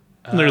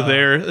 And they're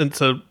there, and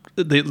so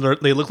they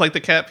look like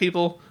the cat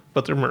people,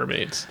 but they're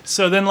mermaids.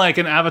 So then, like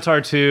in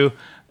Avatar 2,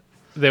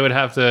 they would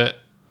have to,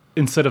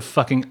 instead of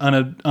fucking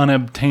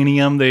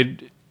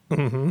unobtainium,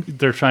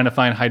 they're trying to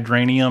find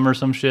hydranium or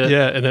some shit.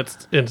 Yeah, and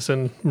it's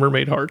in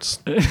mermaid hearts.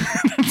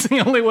 That's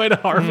the only way to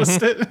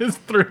harvest it is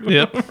through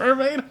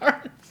mermaid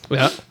hearts.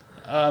 Yeah.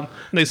 And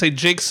they say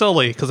Jake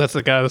Sully, because that's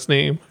the guy's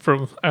name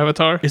from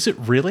Avatar. Is it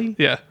really?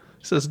 Yeah.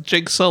 It says,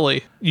 Jake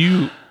Sully,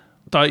 you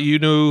thought you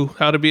knew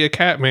how to be a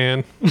cat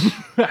man.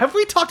 Have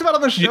we talked about it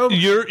on the show?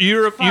 You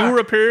were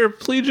a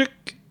paraplegic.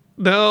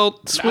 Now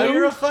swim. Now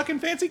you're a fucking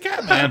fancy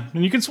cat man,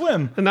 and you can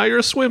swim. And now you're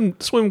a swim.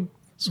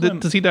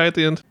 Does he die at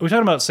the end? Are we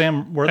talking about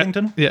Sam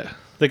Worthington? Yeah.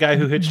 The guy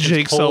who hitched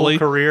Jake his whole Sully,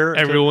 career.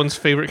 everyone's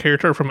favorite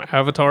character from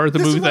Avatar, the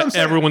movie that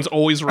everyone's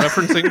always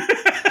referencing.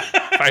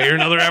 I hear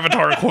another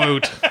Avatar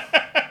quote.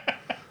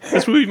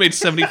 This movie made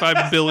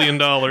 $75 billion.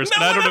 No one ever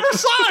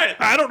saw it.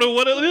 I don't know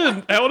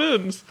how it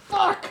ends.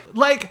 Fuck.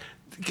 Like,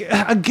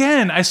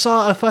 again, I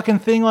saw a fucking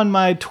thing on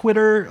my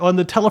Twitter, on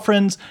the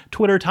Telefriends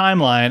Twitter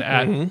timeline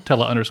at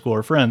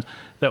Tele_friends,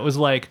 that was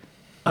like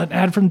an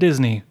ad from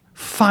Disney.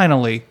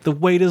 Finally, the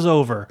wait is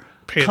over.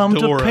 Come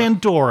to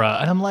Pandora.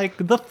 And I'm like,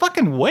 the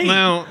fucking wait.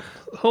 Now,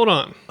 hold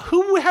on.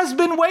 Who has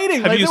been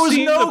waiting? Have Like, you there was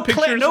seen no the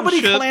pictures?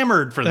 nobody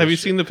clamored for this. Have you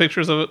shit. seen the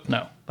pictures of it?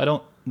 No, I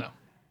don't. No.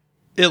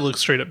 It looks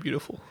straight up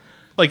beautiful.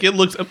 Like it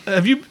looks.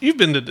 You've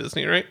been to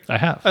Disney, right? I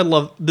have. I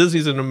love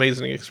Disney's an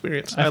amazing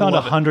experience. I found a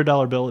love it.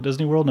 $100 bill at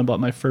Disney World and I bought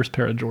my first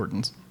pair of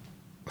Jordans.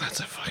 That's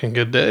a fucking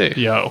good day.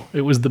 Yo,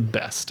 it was the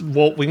best.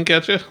 Walt wink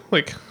at you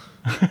like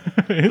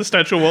the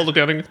statue of Walt look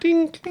down and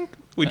ding, ding.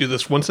 We do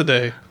this once a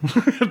day.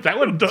 That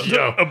would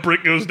a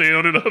brick goes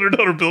down and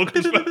 $100 bill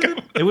comes back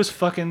out. It was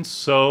fucking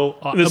so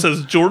awesome. And it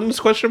says Jordan's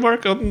question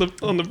mark on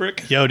the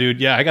brick. Yo, dude,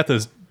 yeah, I got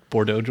those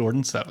Bordeaux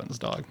Jordan 7s,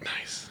 dog.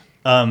 Nice.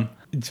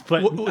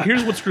 But Well,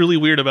 here's what's really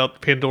weird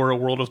about Pandora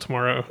World of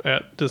Tomorrow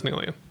at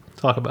Disneyland.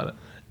 Talk about it.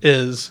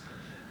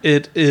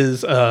 It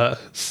is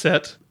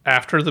set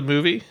after the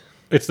movie.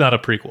 It's not a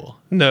prequel.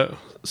 No.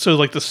 So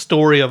like the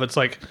story of it's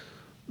like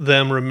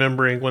them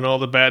remembering when all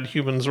the bad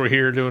humans were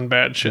here doing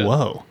bad shit.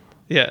 Whoa.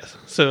 Yeah.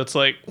 So it's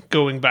like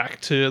going back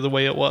to the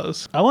way it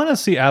was. I want to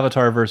see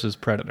Avatar versus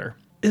Predator.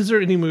 Is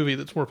there any movie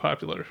that's more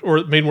popular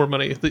or made more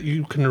money that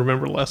you can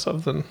remember less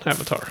of than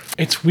Avatar?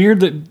 It's weird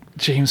that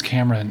James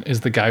Cameron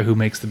is the guy who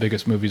makes the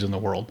biggest movies in the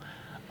world.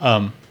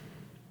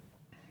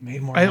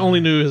 Made more I money. only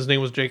knew his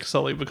name was Jake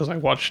Sully because I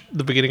watched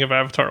the beginning of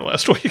Avatar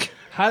last week.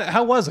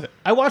 How was it?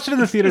 I watched it in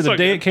the theater It's the not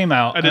day good. it came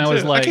out. I did and I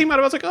was too. like, I came out,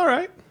 I was like, all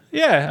right.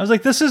 yeah. I was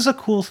like, this is a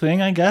cool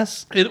thing, I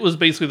guess. It was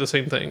basically the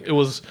same thing. It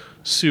was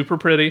super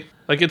pretty.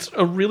 Like, it's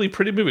a really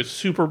pretty movie. It's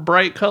super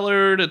bright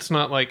colored. It's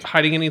not, like,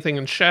 hiding anything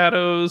in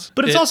shadows.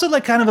 But it's also,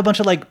 like, kind of a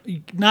bunch of, like,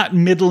 not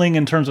middling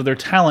in terms of their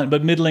talent,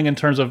 but middling in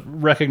terms of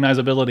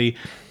recognizability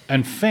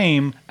and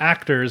fame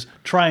actors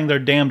trying their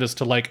damnedest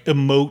to, like,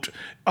 emote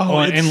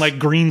in, like,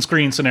 green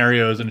screen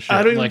scenarios and shit.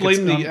 I don't even like,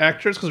 blame the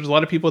actors because there's a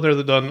lot of people there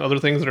that have done other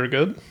things that are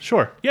good.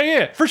 Sure.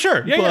 Yeah, for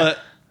sure. Yeah, But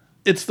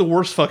it's the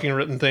worst fucking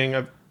written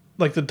thing.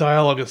 Like, the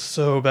dialogue is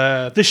so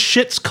bad. The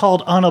shit's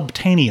called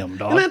unobtainium,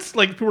 dog. And that's,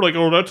 like, people are like,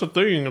 oh, that's a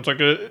thing. It's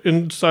like an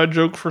inside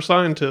joke for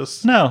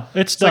scientists. No,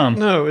 it's dumb. Like,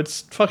 no,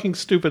 it's fucking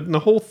stupid. And the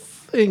whole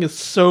thing is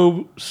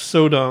so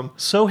dumb.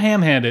 So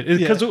ham-handed.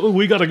 Because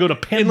we got to go to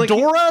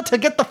Pandora to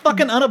get the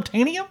fucking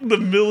unobtainium? The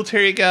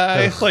military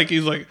guy, like,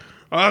 he's like,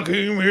 I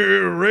came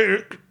here to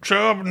wreck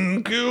shop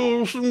and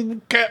kill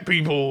some cat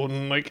people.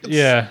 And like, it's,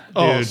 Yeah.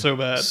 oh, dude, so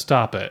bad.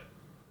 Stop it.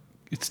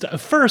 It's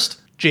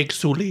first, Jake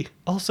Sully.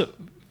 also,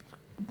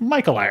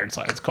 Michael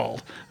Ironside's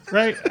called,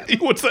 right? He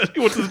wants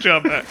his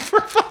job back. For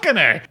fucking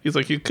A. He's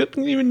like, you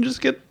couldn't even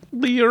just get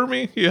Lee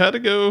Ermey. You had to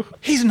go.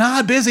 He's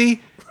not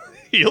busy.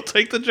 He'll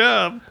take the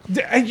job.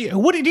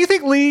 What do you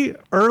think?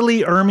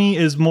 Early Ermey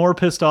is more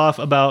pissed off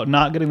about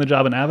not getting the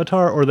job in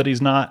Avatar, or that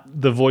he's not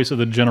the voice of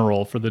the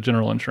general for the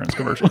General Insurance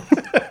commercial?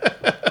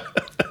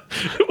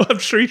 Well, I'm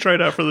sure he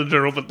tried out for the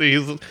general, but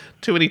he's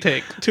too many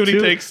takes. Too many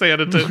takes they had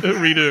to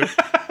redo.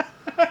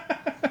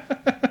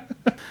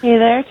 Hey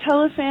there,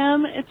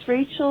 Telefam. It's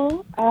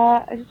Rachel.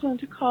 I just wanted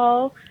to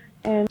call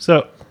and.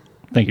 So,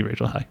 thank you,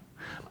 Rachel. Hi.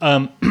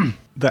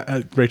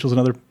 Rachel's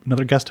another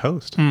guest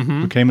host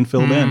who came and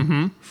filled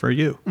in for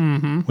you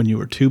when you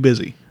were too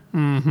busy.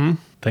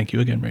 Thank you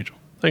again, Rachel.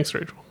 Thanks,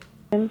 Rachel.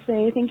 And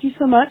say thank you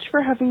so much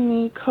for having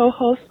me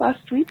co-host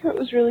last week. It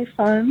was really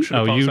fun.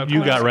 Oh,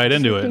 you got right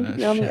into it. Seemed to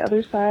be on the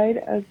other side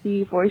of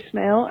the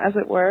voicemail, as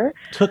it were.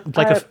 Took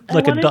like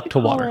a duck to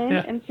water. I wanted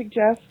to call in and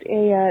suggest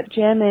a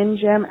jam in,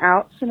 jam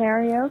out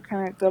scenario.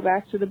 Kind of go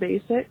back to the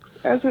basics,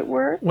 as it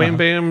were. Wham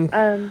bam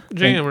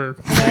jammer.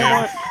 I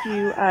want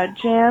to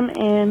jam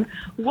in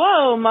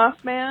 "Whoa,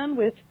 Mothman"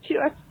 with 2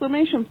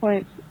 exclamation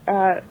points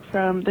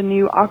from the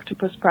new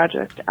Octopus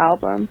Project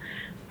album.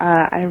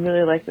 I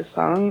really like the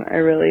song. I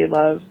really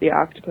love the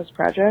Octopus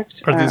Project.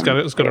 Are these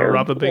guys going to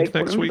rob a bank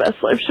next week? One of the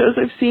best live shows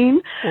I've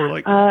seen. Or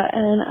like,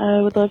 and I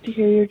would love to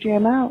hear your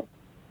jam out.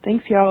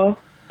 Thanks, y'all.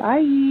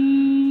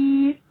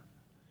 Bye.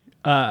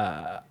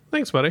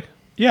 Thanks, buddy.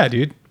 Yeah,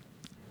 dude.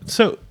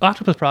 So,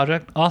 Octopus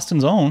Project,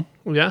 Austin's own.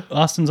 Yeah.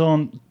 Austin's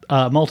own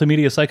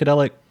multimedia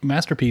psychedelic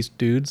masterpiece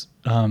dudes.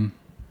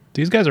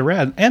 These guys are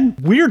rad. And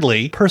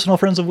weirdly, personal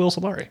friends of Will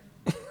Solari.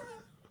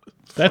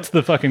 That's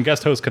the fucking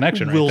guest host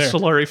connection right Will there.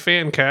 Solari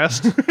fan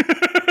cast. It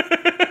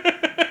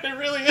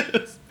really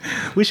is.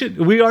 We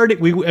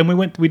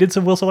did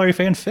some Will Solari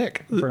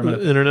fanfic for a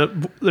minute.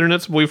 The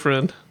internet's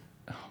boyfriend.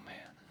 Oh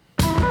man.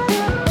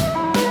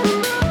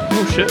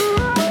 Oh shit.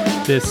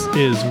 This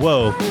is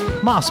Whoa,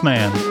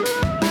 Mossman.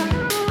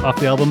 Off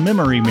the album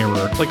Memory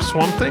Mirror. Like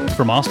Swamp Thing?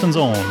 From Austin's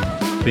own,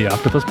 The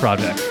Octopus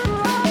Project.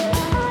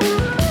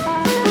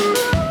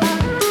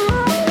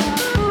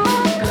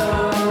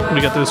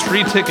 We got those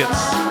free tickets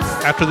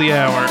after the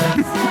hour.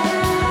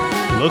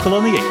 Local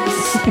on the 8th.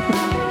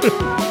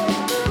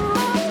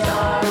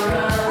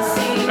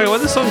 Hey, while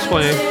this song's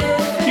playing,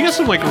 you got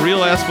some like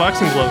real ass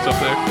boxing gloves up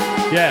there.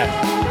 Yeah.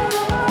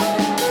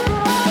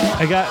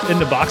 I got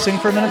into boxing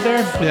for a minute there.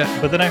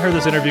 Yeah. But then I heard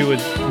this interview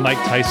with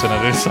Mike Tyson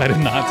and I decided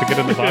not to get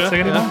into boxing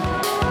anymore.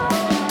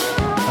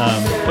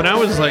 When I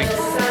was like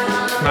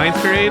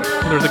 9th grade,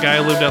 there was a guy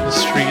who lived out the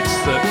streets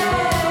that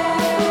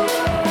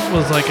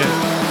was like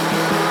a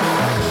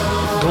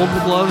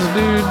Golden Gloves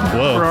dude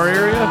for our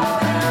area.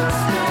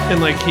 And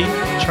like he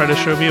tried to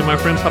show me and my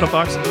friends how to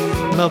box.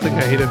 Nothing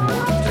I hated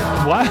more.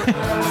 What?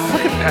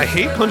 I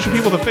hate punching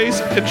people in the face.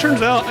 It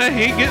turns out I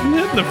hate getting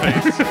hit in the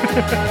face.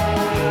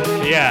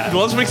 Yeah.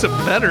 Gloves makes it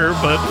better,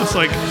 but it's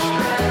like...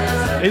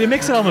 It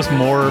makes it almost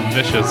more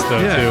vicious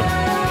though, too.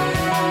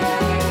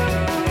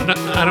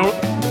 I don't...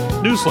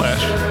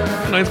 Newsflash.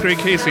 9th grade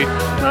Casey.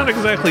 Not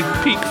exactly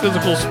peak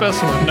physical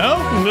specimen. No?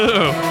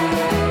 No.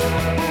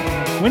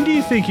 When do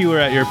you think you were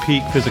at your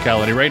peak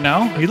physicality? Right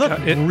now? You look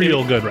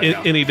real good right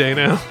now. Any day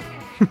now.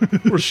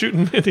 We're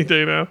shooting any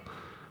day now.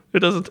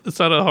 It's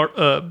not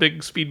a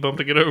big speed bump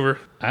to get over.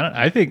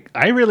 I think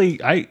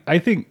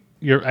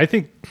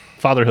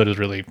fatherhood is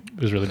really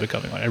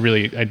becoming one.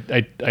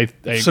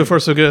 I So far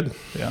so good.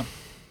 Yeah.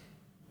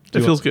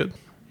 It feels good.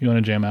 You want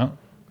to jam out?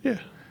 Yeah.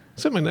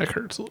 Except my neck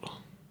hurts a little.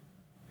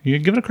 You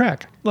give it a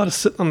crack. A lot of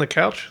sitting on the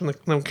couch. And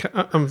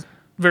I'm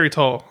very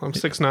tall. I'm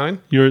 6'9".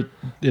 You're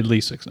at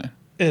least 6'9".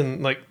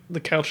 And like the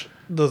couch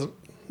doesn't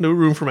no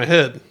room for my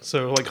head.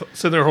 So like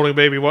sitting there holding a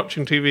baby,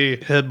 watching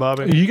TV, head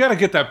bobbing. You got to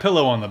get that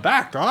pillow on the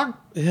back, dog.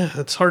 Yeah,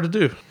 it's hard to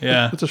do.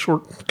 Yeah. It's a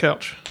short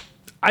couch.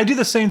 I do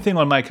the same thing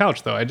on my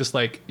couch though. You just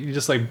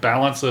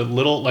balance a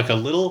little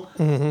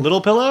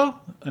little pillow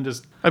and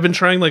just. I've been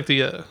trying like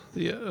the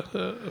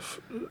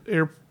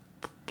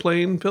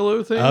airplane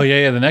pillow thing. Oh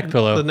yeah, the neck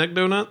pillow. The neck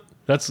donut.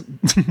 That's the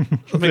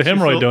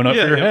hemorrhoid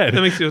donut for your head.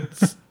 That makes you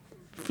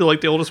feel like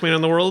the oldest man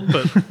in the world,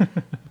 but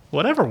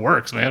whatever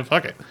works, man.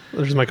 Fuck it.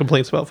 There's my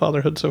complaints about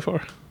fatherhood so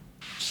far.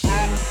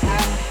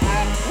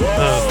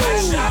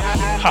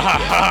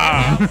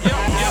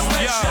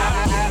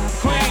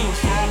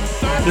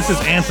 This is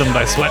Anthem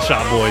by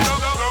Sweatshop Boys.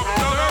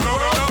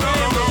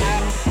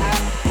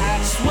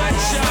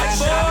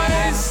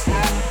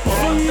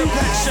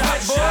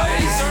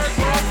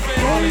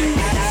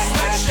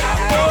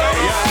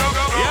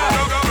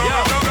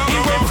 He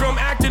went from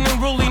acting in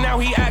Ruley, now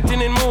he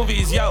acting in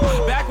movies. Yo,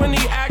 back when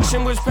the action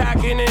Station was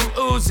packing an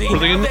Uzi. Were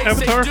they in They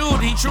Avatar? say, dude,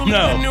 he truly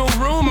No. a new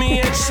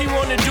roomie, and she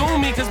wanna do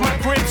me cause my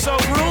crib's so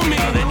roomy.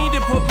 They need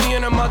to put me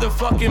in a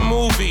motherfucking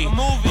movie.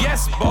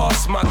 Yes,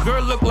 boss, my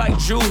girl look like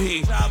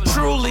Juhi.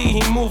 Truly,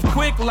 he moved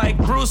quick like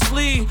Bruce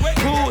Lee.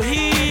 Who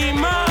he,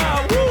 ma,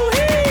 woo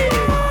he.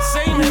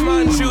 Same him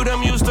on shoot,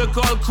 I'm used to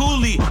call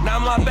Cooley. Now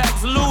my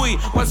back's Louis.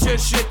 What's your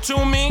shit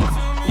to me?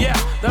 Yeah,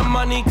 the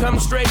money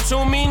comes straight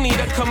to me.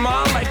 Need a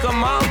Kamal like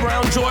Kamal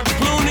Brown, George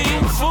Clooney.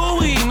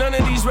 Fooey, none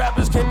of these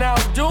rappers can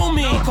outdo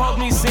me. Called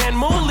me San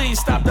Mooley,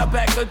 stopped up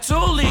at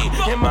Gatuli.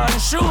 Him on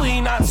shoe,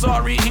 he not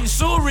sorry, he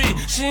sorry.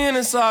 She ain't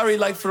a sorry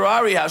like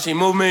Ferrari, how she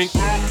move me.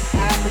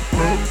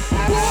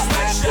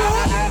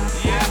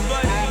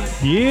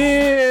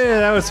 Yeah,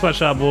 that was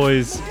Sweatshop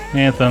Boys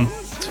Anthem.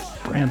 It's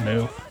brand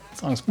new. That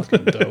song's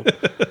fucking dope.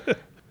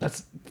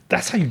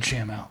 That's how you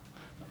jam out.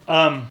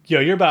 Yo,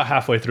 you're about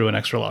halfway through an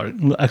extra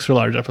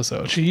large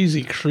episode.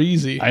 Cheesy,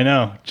 crazy. I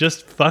know.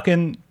 Just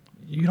fucking,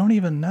 you don't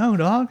even know,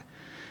 dog.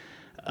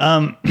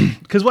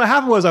 Because what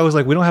happened was I was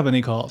like, we don't have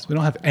any calls. We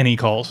don't have any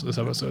calls for this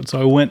episode. So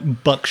I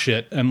went buck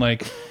shit and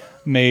like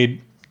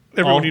made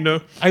Everyone you know.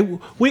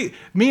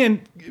 Me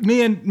and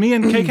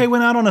KK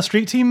went out on a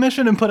street team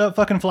mission and put up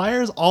fucking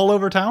flyers all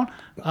over town.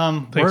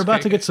 We're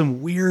about to get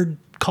some weird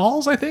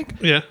calls, I think.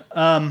 Yeah.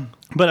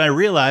 But I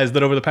realized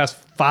that over the past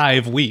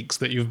 5 weeks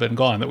that you've been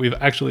gone, that we've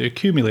actually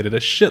accumulated a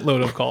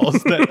shitload of calls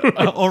that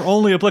are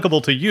only applicable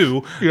to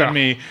you and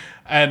me.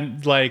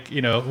 And like,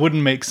 you know,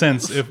 wouldn't make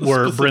sense if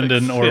we're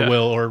Brendan or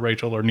Will or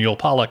Rachel or Neil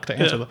Pollock to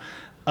answer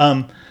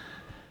them.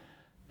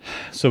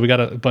 So we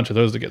got a bunch of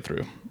those to get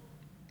through.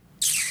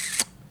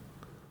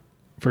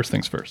 First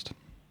things first.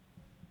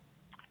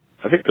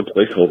 I think the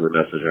placeholder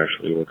message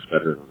actually works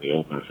better than the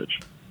old message.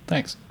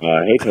 Thanks.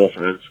 Hey,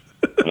 telefriends.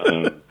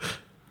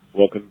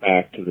 Welcome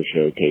back to the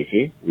show,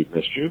 Casey. We've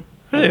missed you.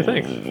 Hey,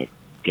 thanks.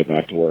 Get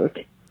back to work.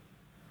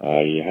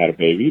 You had a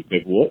baby,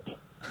 big whoop.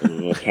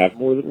 Let's have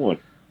more than one.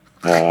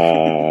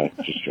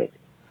 Just joking.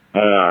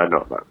 I know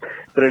about it.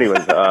 But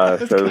anyways,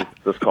 so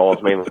this call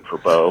is mainly for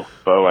Bo.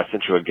 Bo, I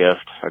sent you a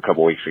gift a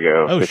couple weeks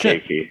ago to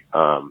Casey.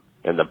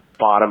 In the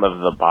bottom of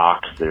the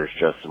box, there's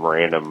just some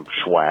random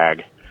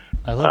swag.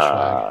 I love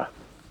swag.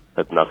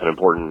 That's nothing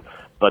important.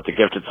 But the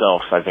gift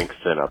itself, I think, is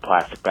in a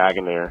plastic bag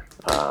in there.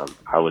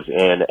 I was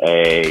in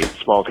a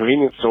small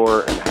convenience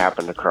store and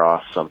happened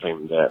across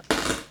something that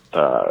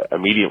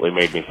immediately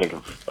made me think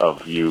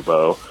of you,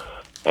 Bo.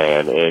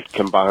 And it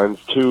combines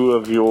two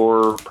of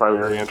your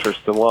primary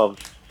interests and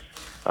loves.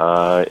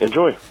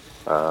 Enjoy.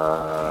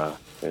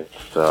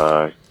 It's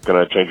going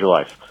to change your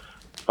life.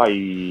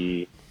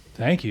 Bye.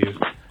 Thank you.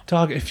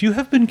 Dog, if you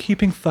have been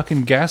keeping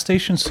fucking gas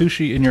station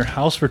sushi in your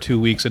house for 2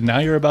 weeks and now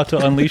you're about to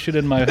unleash it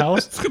in my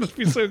house, it's going to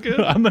be so good.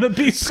 I'm going to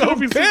be so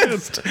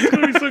pissed. It's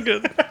going to be so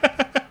good.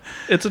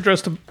 It's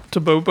addressed to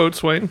Bo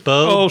Boatswain.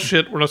 Bo. Oh,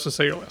 shit. We're not supposed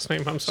to say your last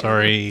name. I'm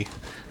sorry.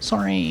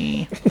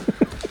 Sorry.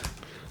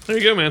 There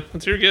you go, man.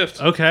 That's your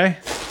gift. Okay.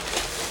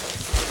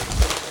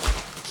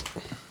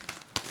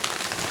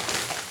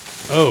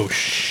 Oh,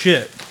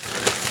 shit.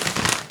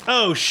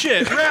 Oh,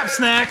 shit. Rap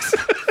snacks.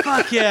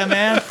 Fuck yeah,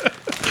 man.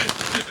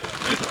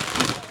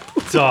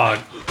 Dog.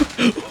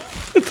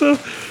 It's a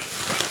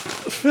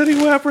Fetty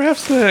Wap rap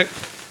snack.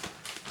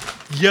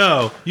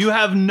 Yo, you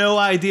have no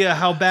idea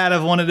how bad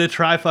I've wanted to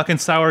try fucking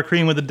sour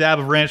cream with a dab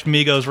of Ranch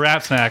Migos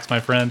rap snacks, my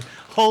friend.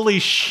 Holy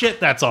shit,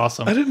 that's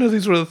awesome. I didn't know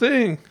these were the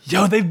thing.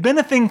 Yo, they've been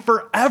a thing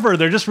forever.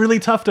 They're just really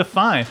tough to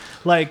find.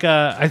 Like,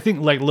 I think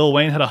like Lil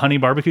Wayne had a honey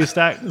barbecue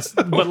stack,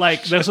 but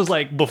like this was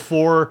like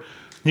before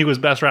he was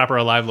best rapper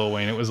alive, Lil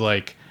Wayne. It was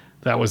like,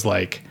 that was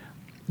like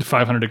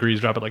 500 degrees,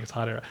 drop it like it's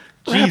hot air.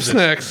 Rap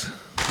snacks.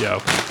 Yo.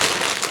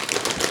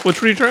 Which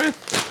were you trying?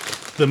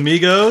 The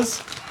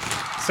Migos.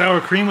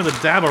 Sour cream with a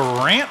dab of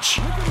ranch.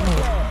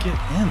 Oh, get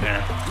in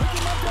there.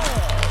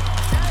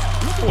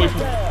 Away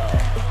from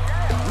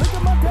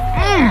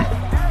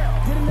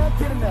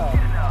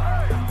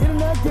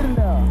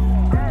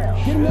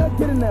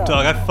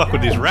Dog, I fuck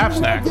with these rap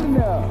snacks.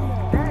 Good.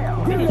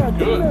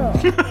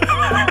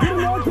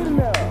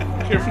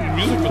 Care for the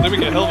music, but they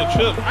make a hell of a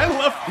chip. I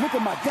love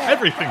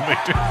everything they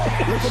do.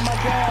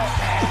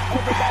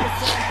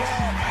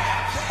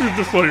 It's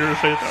just funnier to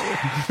say it that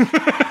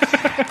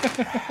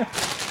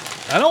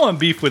way. I don't want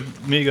beef with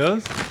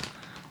Migos.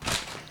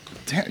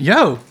 Damn,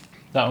 yo.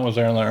 That one was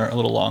there a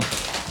little long.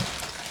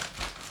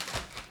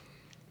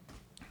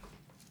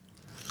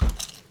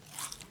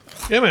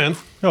 Yeah, man.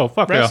 Oh,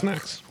 fuck Rap yeah.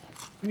 snacks.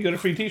 You got a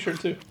free t-shirt,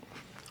 too.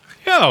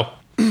 Yo.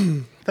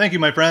 Thank you,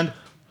 my friend.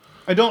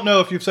 I don't know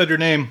if you've said your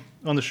name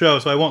on the show,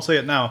 so I won't say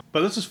it now. But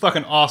this is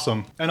fucking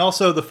awesome. And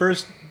also the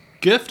first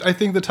gift I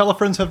think the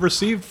Telefriends have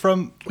received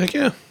from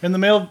in the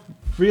mail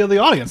via the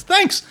audience.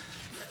 Thanks.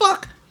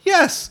 Fuck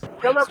yes.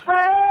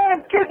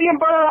 Telefriends, Kizzy and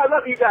Bo, I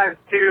love you guys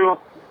too.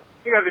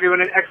 You guys are doing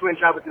an excellent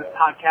job with this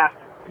podcast.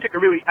 You took a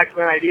really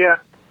excellent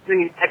idea, then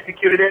you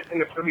executed it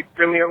in a really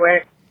brilliant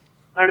way.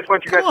 I just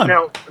want you guys to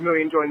know I'm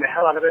really enjoying the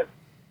hell out of it.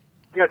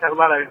 You guys have a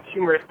lot of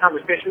humorous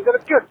conversations, and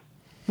it's good.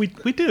 We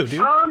do, dude. It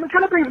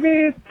kind of brings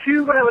me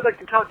to what I would like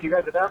to talk to you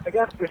guys about, I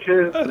guess, which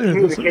is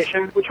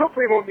communication, which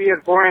hopefully won't be as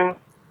boring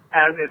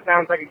as it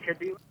sounds like it could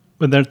be.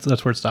 But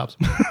that's where it stops.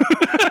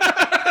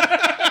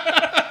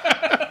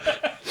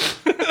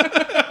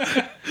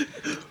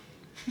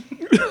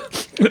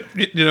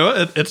 You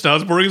know, it's not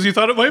as boring as you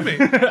thought it might be.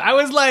 I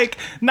was like,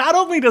 not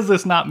only does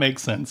this not make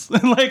sense,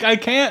 like I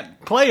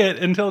can't play it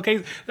until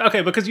case.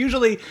 Okay, because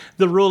usually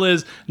the rule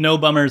is no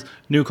bummers,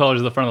 new callers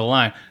at the front of the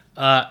line.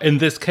 In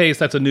this case,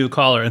 that's a new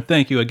caller, and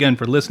thank you again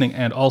for listening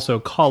and also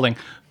calling.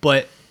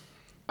 But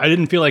I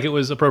didn't feel like it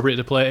was appropriate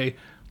to play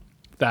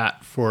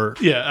that for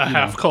a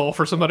half call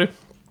for somebody.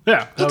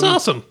 Yeah, that's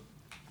awesome.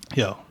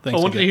 Yo, thanks.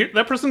 I want to hear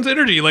that person's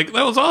energy. Like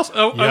that was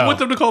awesome. I want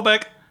them to call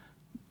back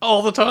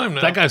all the time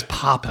now. That guy's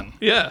popping.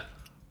 Yeah.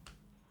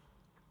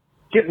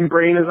 Getting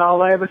brain is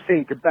all I ever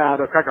think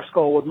about. I crack a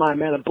skull with my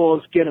man, the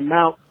bulls get him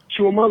out.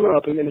 Chew a mother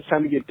up, and then it's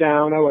time to get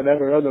down, or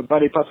whatever. Other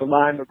buddy puts a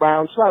line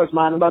around, so I was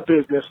minding my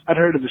business. I'd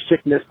heard of the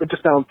sickness, but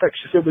just how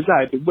infectious it was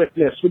I to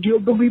witness. Would you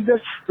believe this?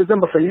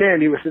 Resemble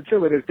Fernandy with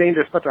sincerity is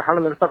dangerous, but they're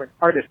harder than a fucking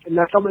artist. And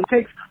that's all it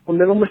takes. One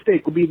little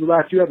mistake will be the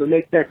last you ever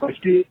make. They act like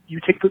you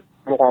take the...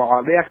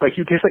 They act like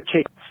you taste like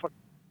cake.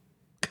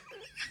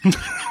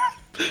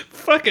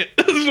 Fuck it.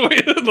 This is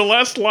the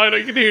last line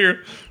I can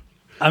hear.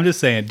 I'm just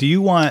saying, do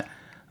you want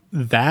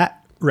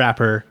that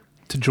rapper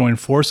to join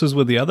forces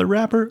with the other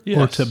rapper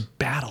or to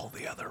battle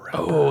the other rapper?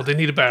 Oh, they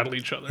need to battle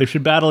each other. They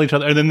should battle each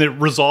other, and then it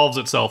resolves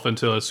itself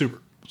into a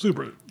super.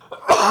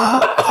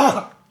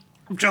 I'm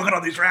choking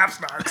on these rap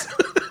snarks.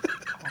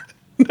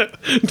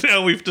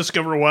 Now we've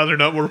discovered why they're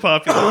not more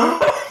popular.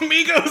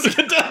 Migos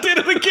did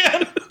it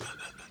again.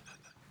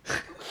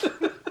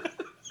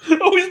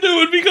 Always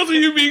knew it because of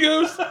you,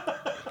 Migos.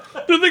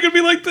 They're they gonna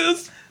be like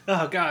this.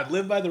 Oh God,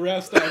 live by the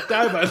rap snack,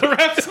 die by the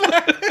rap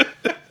snack.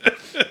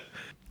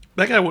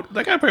 That guy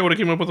probably would have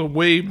came up with a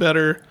way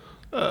better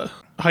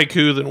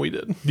haiku than we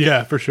did.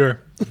 Yeah, for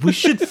sure. We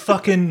should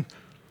fucking.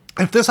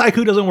 If this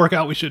haiku doesn't work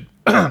out, we should.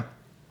 I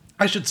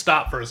should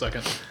stop for a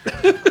second.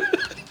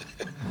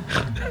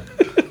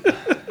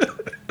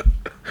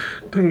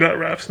 Not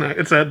rap snack.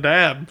 It's that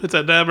dab. It's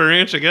that dab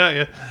ranch that got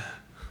you.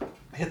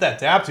 Hit that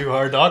dab too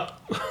hard, dog.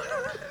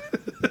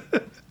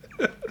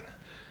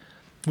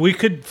 We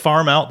could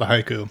farm out the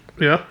haiku.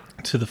 Yeah.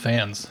 To the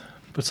fans,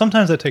 but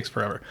sometimes that takes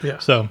forever. Yeah.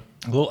 So,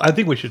 well, I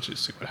think we should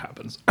just see what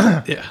happens.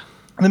 Yeah.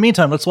 In the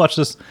meantime, let's watch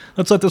this.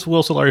 Let's let this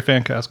Will Solari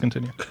fan cast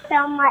continue.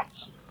 So much.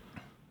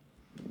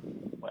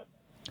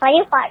 Why do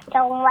you fart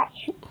so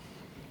much?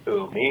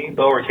 Who, me,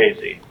 Bill, or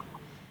Casey?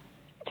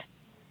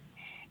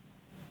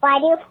 Why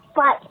do you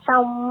fart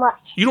so much,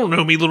 You don't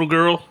know me, little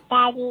girl.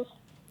 Daddy?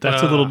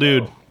 That's a little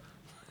dude.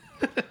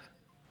 Or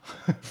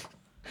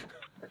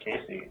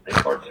Casey, they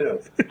fart too.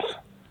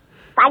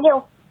 Why do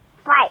you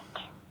fart?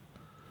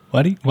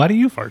 Why do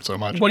you fart so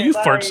much? Why do you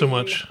fart so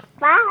much?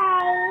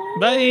 Bye.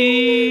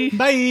 Bye.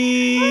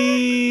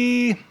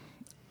 Bye.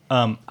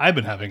 I've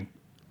been having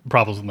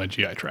problems with my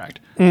GI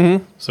tract,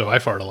 so I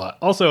fart a lot.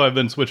 Also, I've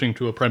been switching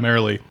to a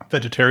primarily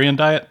vegetarian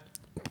diet.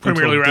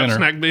 Primarily until rap dinner.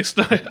 snack based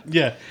diet.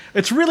 Yeah,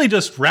 it's really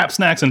just wrap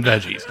snacks and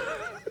veggies,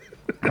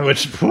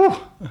 which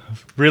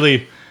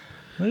really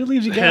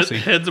leaves you gassy.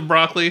 Heads of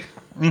broccoli.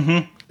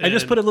 Mm-hmm. I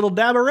just put a little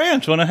dab of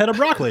ranch on a head of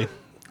broccoli.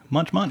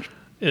 Munch, munch.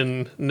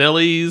 And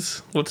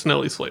Nellie's. What's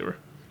Nellie's flavor?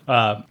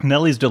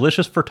 Nellie's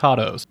Delicious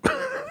Furtados.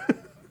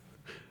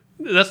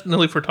 That's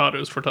Nellie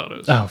Furtados.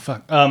 Furtados. Oh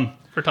fuck.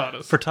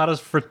 Furtados.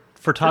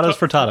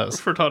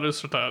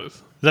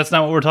 Furtados. That's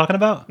not what we're talking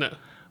about? No.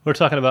 We're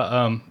talking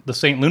about the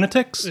Saint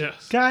Lunatics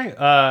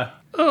guy.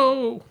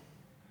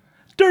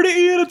 Dirty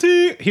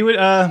Unity. He would.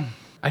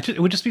 It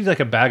would just be like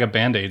a bag of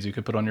Band-Aids you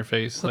could put on your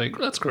face. Like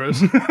that's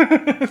gross. You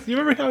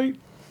remember how he?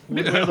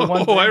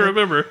 I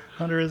remember.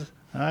 Under his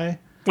eye.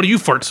 What do you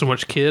fart so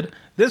much, kid?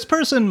 This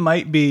person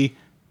might be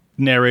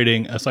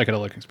narrating a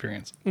psychedelic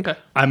experience. Okay.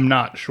 I'm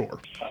not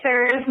sure.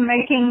 Sir is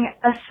making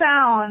a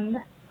sound.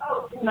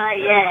 Not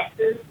yet.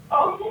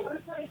 Of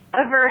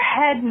her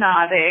head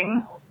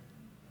nodding.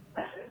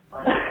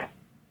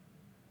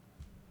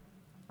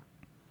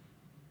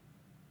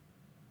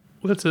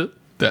 That's it.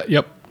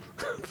 Yep.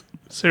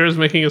 Sarah's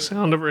making a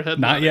sound of her head.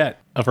 Not yet.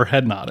 Of her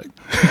head nodding.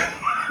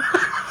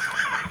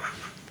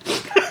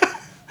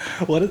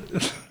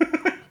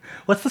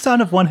 What's the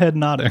sound of one head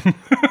nodding?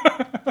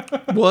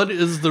 What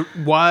is the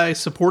why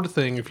support a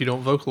thing if you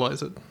don't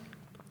vocalize it?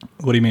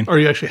 What do you mean? Are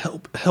you actually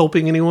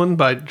helping anyone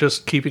by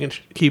just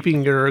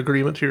keeping your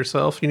agreement to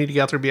yourself? You need to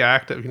get out there and be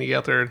active. You need to get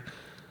out there and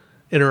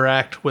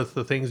interact with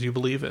the things you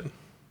believe in.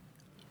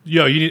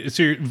 Yo, you need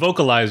to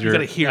vocalize your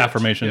hear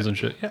affirmations and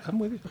shit. Yeah, I'm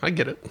with you. I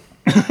get it.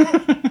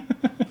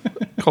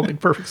 All made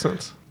perfect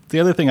sense. The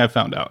other thing I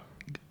found out,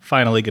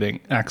 finally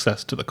getting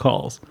access to the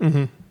calls,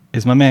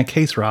 is my man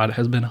Caserod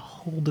has been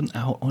holding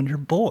out on your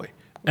boy.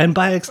 And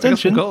by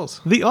extension,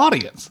 the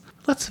audience.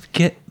 Let's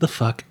get the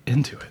fuck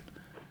into it.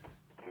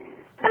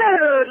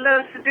 Hello,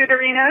 Los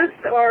Duderinos,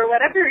 or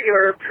whatever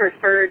your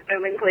preferred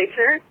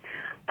nomenclature.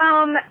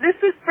 This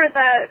is for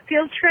the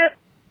field trip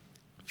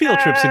Field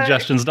trip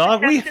suggestions,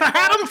 dog. We've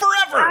had them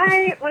forever.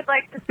 I would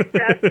like to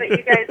suggest that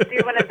you guys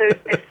do one of those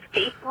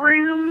escape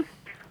rooms.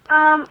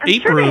 I'm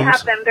Escape sure they rooms.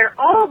 have them. They're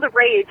all the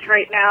rage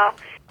right now.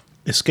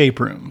 Escape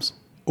rooms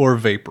or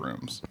vape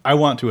rooms. I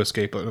want to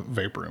escape a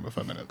vape room if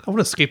I'm in it. I want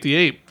to escape the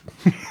ape.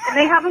 And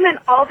they have them in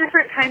all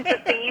different kinds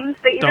of themes.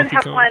 They even Donkey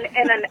have Kong. one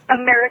in an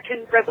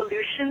American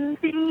Revolution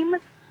theme.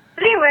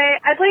 But anyway,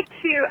 I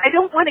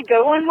don't want to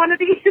go on one of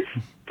these,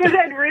 but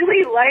I'd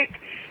really like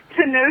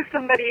to know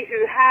somebody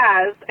who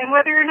has, and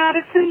whether or not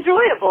it's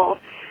enjoyable,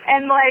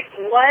 and like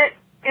what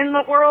in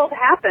the world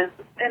happens,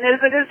 and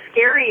is it as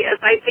scary as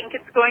I think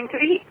it's going to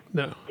be?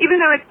 No. Even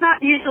though it's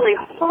not usually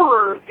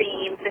horror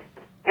themed,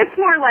 it's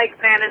more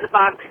like Man in the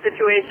Box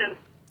situation.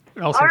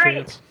 Also All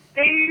right, chance.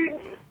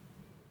 dudes.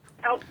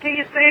 I'll see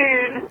you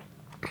soon.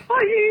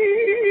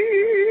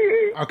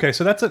 Bye. Okay,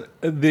 so that's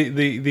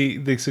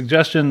the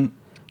suggestion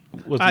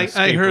was an I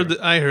escape heard room.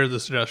 I heard the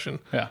suggestion.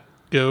 Yeah.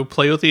 Go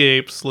play with the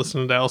apes,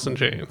 listen to Alice in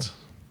Chains.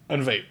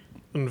 And vape.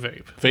 And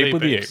vape. Vape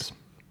with the apes.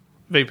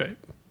 Vape ape.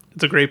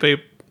 It's a grape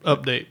ape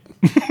update.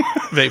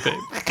 Vape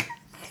ape.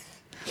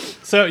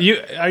 So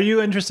are you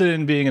interested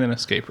in being in an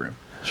escape room?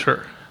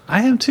 Sure.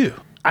 I am too.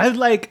 I'm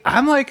like,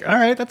 all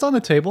right, that's on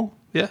the table.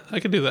 Yeah, I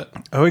could do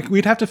that. Oh,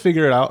 we'd have to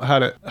figure it out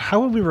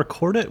how would we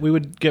record it? We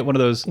would get one of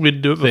those.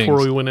 We'd do it things.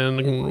 before we went in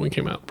and when we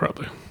came out,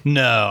 probably.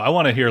 No, I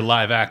want to hear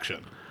live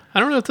action. I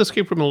don't know if the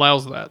escape room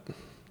allows that,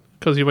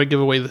 because you might give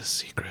away the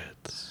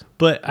secrets.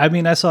 But I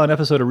mean, I saw an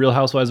episode of Real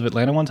Housewives of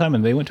Atlanta one time,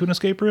 and they went to an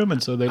escape room,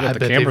 and so they let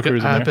the camera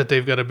crews in I there. bet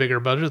they've got a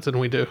bigger budget than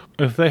we do.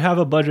 If they have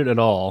a budget at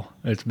all,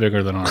 it's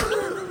bigger than ours.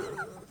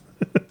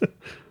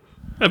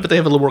 I bet they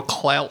have a little more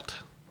clout.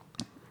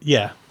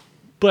 Yeah,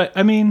 but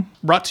I mean,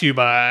 brought to you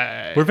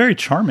by we're very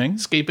charming.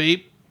 Escape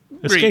Ape.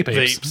 Escape Great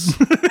apes.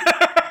 vapes.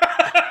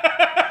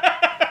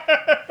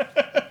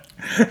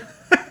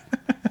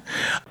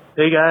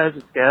 Hey guys,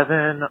 it's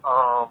Gavin.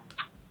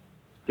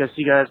 Guess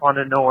you guys want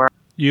to know where.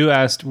 You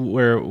asked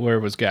where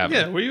was Gavin?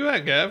 Yeah, where you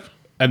at, Gav?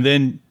 And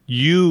then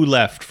you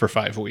left for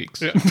 5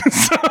 weeks. Yeah.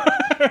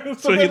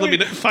 so he let me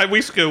know 5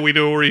 weeks ago. We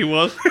know where he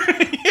was.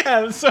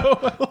 Yeah, so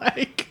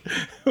like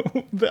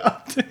the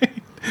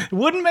update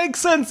wouldn't make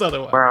sense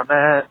otherwise. Where I'm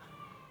at.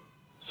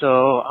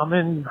 So I'm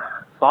in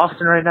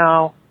Boston right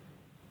now,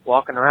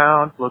 walking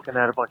around, looking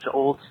at a bunch of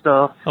old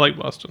stuff. I like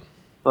Boston.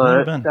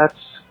 But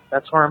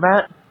that's where I'm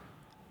at.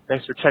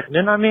 Thanks for checking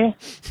in on me.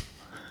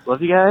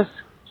 Love you guys.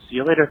 See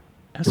you later.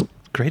 That's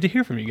great to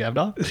hear from you, Gav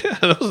Dog. Yeah,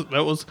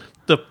 that was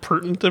the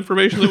pertinent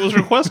information that was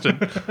requested.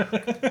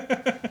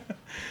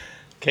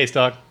 Case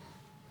Dog.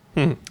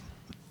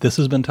 This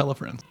has been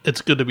Telefriends.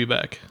 It's good to be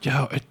back.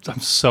 Yo, I'm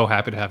so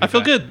happy to have you I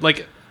feel back. good.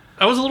 Like,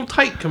 I was a little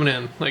tight coming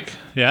in. Like,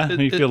 Yeah?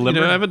 You feel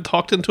limber? I haven't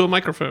talked into a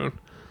microphone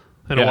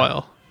in a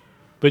while.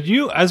 But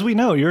you, as we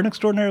know, you're an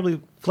extraordinarily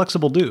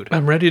flexible dude.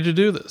 I'm ready to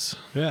do this.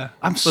 Yeah.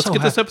 Let's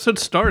get this episode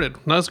started.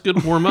 That's a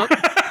good warm up.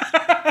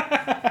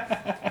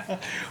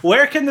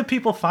 Where can the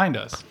people find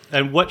us?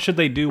 And what should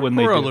they do when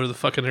they We're do? all over the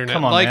fucking internet.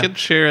 Come on, like man. it,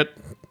 share it.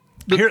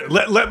 Here,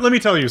 let me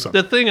tell you something.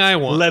 The thing I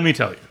want. Let me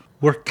tell you.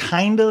 We're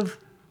kind of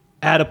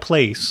at a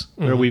place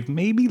where we've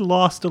maybe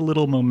lost a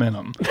little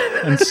momentum.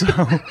 And so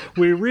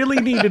we really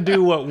need to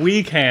do what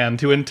we can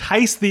to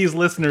entice these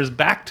listeners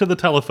back to the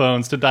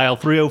telephones to dial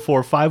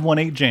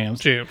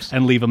 304-518-JAMS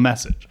and leave a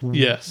message.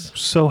 Yes.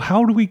 So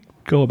how do we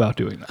go about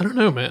doing that? I don't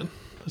know, man.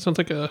 That sounds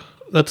like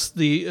that's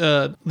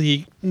the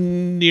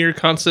near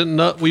constant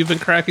nut we've been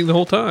cracking the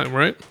whole time,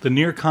 right? The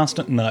near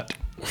constant nut.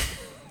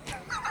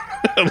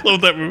 I love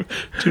that movie.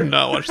 Do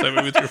not watch that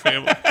movie with your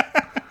family.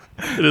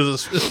 It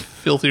is it's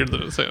filthier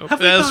than it sounds.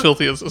 As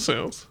filthy as it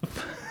sounds.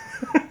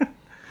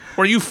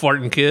 Were you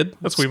farting, kid?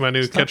 That's my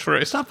new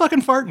catchphrase. Stop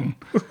fucking farting.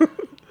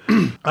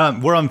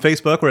 We're on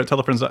Facebook. We're at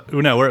Telefriends.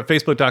 No, we're at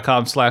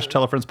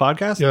Facebook.com/Telefriends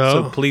Podcast. Yeah.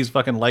 So please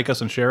fucking like us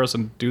and share us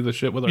and do the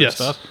shit with our Yes.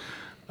 stuff.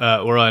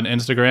 We're on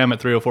Instagram at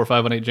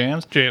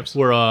 304-518-JAMS. Jams.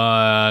 We're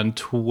on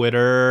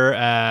Twitter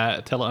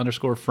at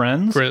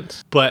Tele_Friends.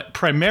 Friends. But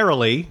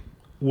primarily,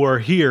 we're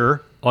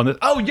here on the.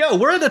 Oh, yo,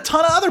 we're in a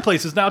ton of other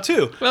places now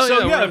too. Well, so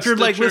yeah, yeah, we're if you're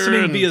like Stitcher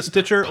listening and via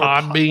Stitcher,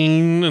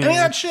 Podbean, or and any of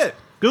that shit,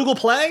 Google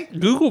Play,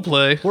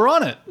 we're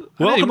on it. I didn't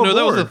Welcome even know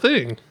that was a aboard.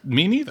 thing.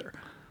 Me neither.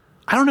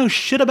 I don't know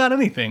shit about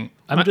anything.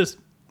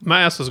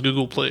 My ass is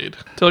Google Played.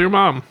 Tell your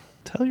mom.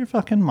 Tell your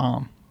fucking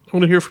mom. I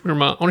want to hear from your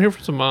mom. I want to hear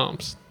from some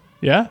moms.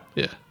 Yeah?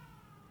 Yeah. I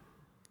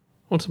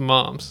want some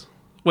moms.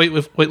 Wait,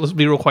 let's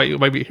be real quiet. You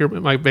might hear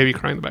my baby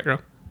crying in the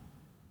background.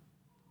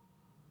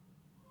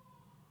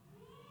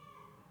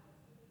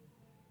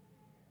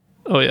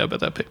 Oh yeah, I bet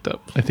that picked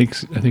up. I think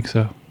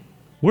so.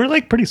 We're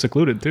like pretty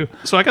secluded too.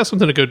 So I got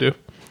something to go do.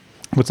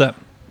 What's that?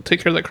 Take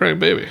care of that crying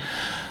baby.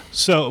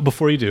 So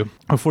before you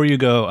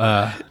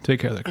go, take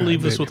care of that.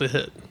 Leave this with a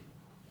hit.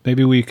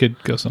 Maybe we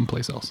could go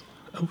someplace else.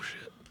 Oh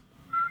shit.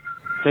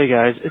 Hey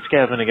guys, it's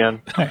Gavin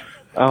again. Hey.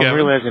 I'm Gavin.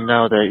 realizing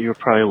now that you're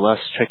probably less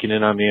checking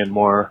in on me and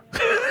more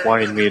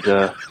wanting me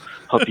to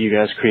help you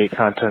guys create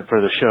content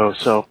for the show.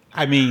 So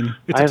I mean,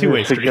 it's I a have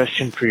two-way a street.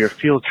 suggestion for your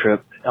field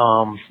trip.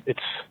 It's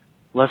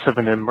less of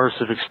an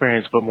immersive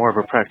experience, but more of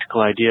a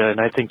practical idea. And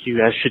I think you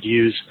guys should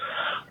use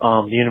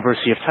the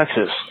University of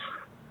Texas.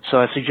 So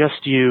I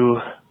suggest you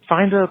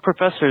find a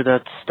professor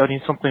that's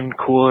studying something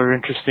cool or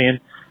interesting,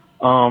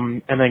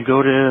 and then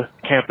go to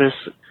campus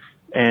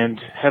and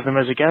have them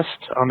as a guest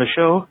on the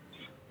show.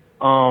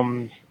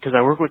 Because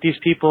I work with these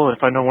people, and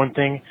if I know one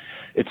thing,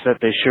 it's that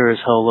they sure as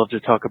hell love to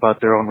talk about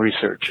their own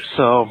research.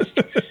 So,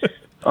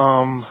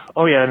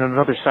 oh yeah, and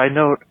another side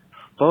note,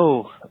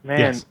 Bo, man,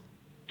 Yes.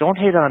 don't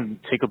hate on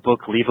take a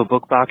book, leave a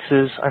book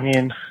boxes. I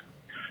mean,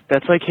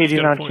 that's like hating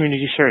on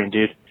community sharing,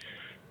 dude.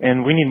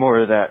 And we need more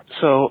of that.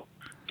 So,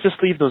 just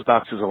leave those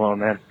boxes alone,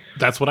 man.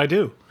 That's what I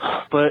do.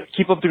 But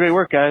keep up the great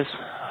work, guys.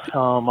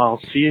 I'll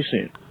see you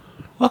soon.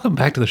 Welcome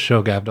back to the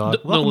show, Gav Dog.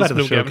 Welcome back to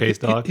the showcase,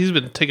 dog. He's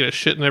been taking a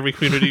shit in every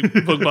community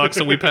book box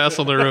that we pass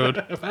on the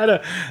road. If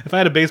I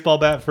had a baseball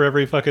bat for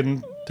every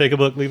fucking take a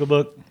book, leave a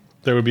book,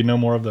 there would be no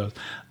more of those.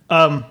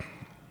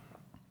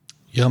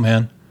 Yo,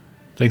 man,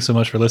 thanks so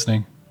much for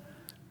listening.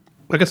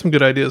 I got some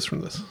good ideas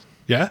from this.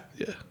 Yeah?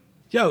 Yeah.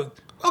 Yo,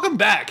 welcome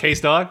back,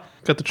 Case Dog.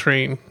 Got the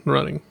train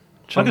running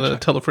on the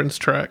Tell a Friend's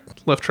track.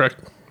 Left track,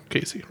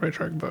 Casey. Right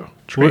track, Bo.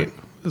 Train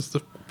is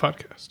the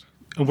podcast.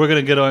 And we're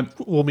going to get on.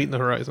 We'll meet in the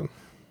horizon.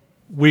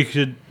 We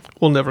could.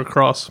 We'll never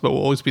cross, but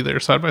we'll always be there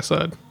side by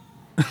side.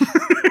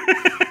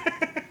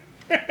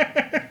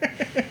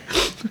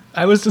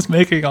 I was just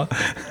making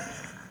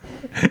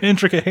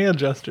intricate hand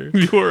gestures.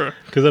 You were.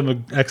 Because I'm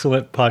an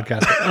excellent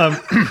podcaster.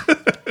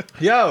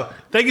 Yo,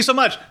 thank you so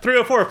much.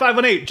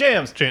 304-518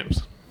 Jams.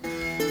 Jams.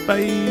 Bye.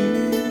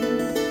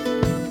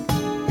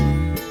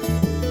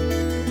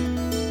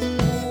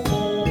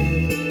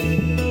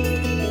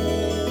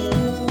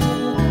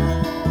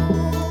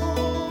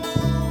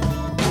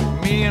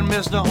 Me and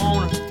Mr.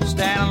 Owner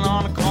standing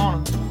on the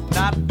corner,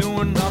 not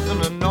doing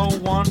nothing to no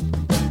one.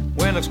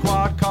 When a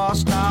squad car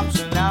stops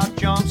and out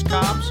jumps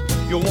cops,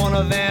 you're one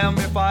of them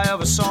if I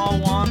ever saw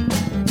one.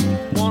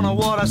 Wonder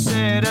what I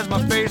said as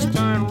my face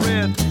turned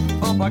red.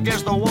 Up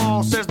against the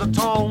wall says the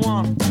tall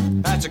one.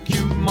 That's a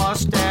cute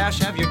mustache,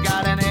 have you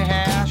got any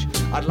hash?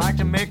 I'd like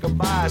to make a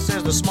buy,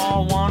 says the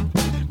small one.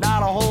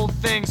 Not a whole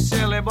thing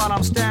silly, but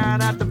I'm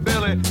staring at the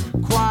Billy,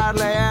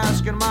 quietly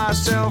asking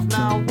myself,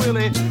 now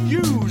Willie,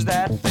 use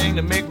that thing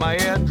to make my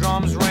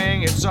eardrums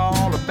ring. It's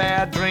all a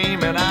bad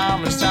dream and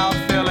I'm in South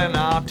Philly.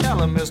 Now tell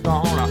him, Mr.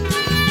 Horner.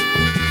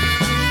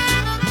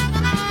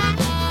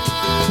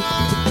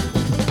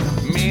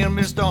 Me and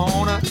Mr.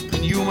 Horner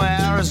in Yuma,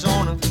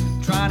 Arizona,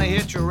 trying to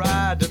hitch a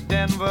ride to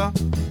Denver.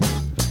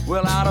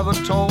 Well, out of a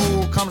toll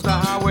comes the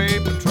highway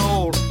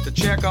patrol to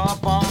check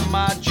up on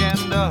my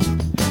gender.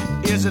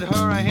 Is it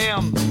her or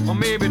him, or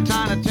maybe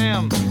Tiny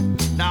Tim?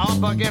 Now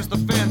up against the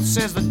fence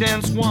says the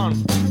dense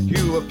one.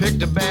 You have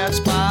picked a bad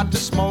spot to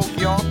smoke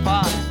your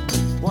pot.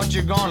 What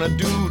you gonna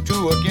do,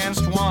 two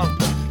against one?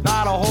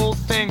 Not a whole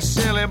thing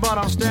silly, but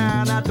I'm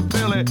staring at the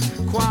Billy,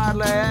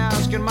 quietly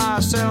asking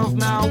myself,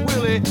 now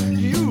Willie,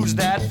 use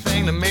that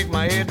thing to make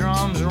my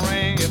eardrums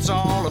ring. It's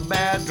all a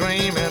bad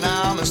dream and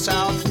I'm in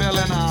South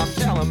Philly. Now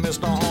tell him,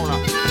 Mr. Horner.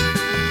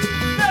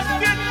 Let's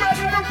get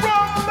ready to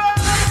rumble!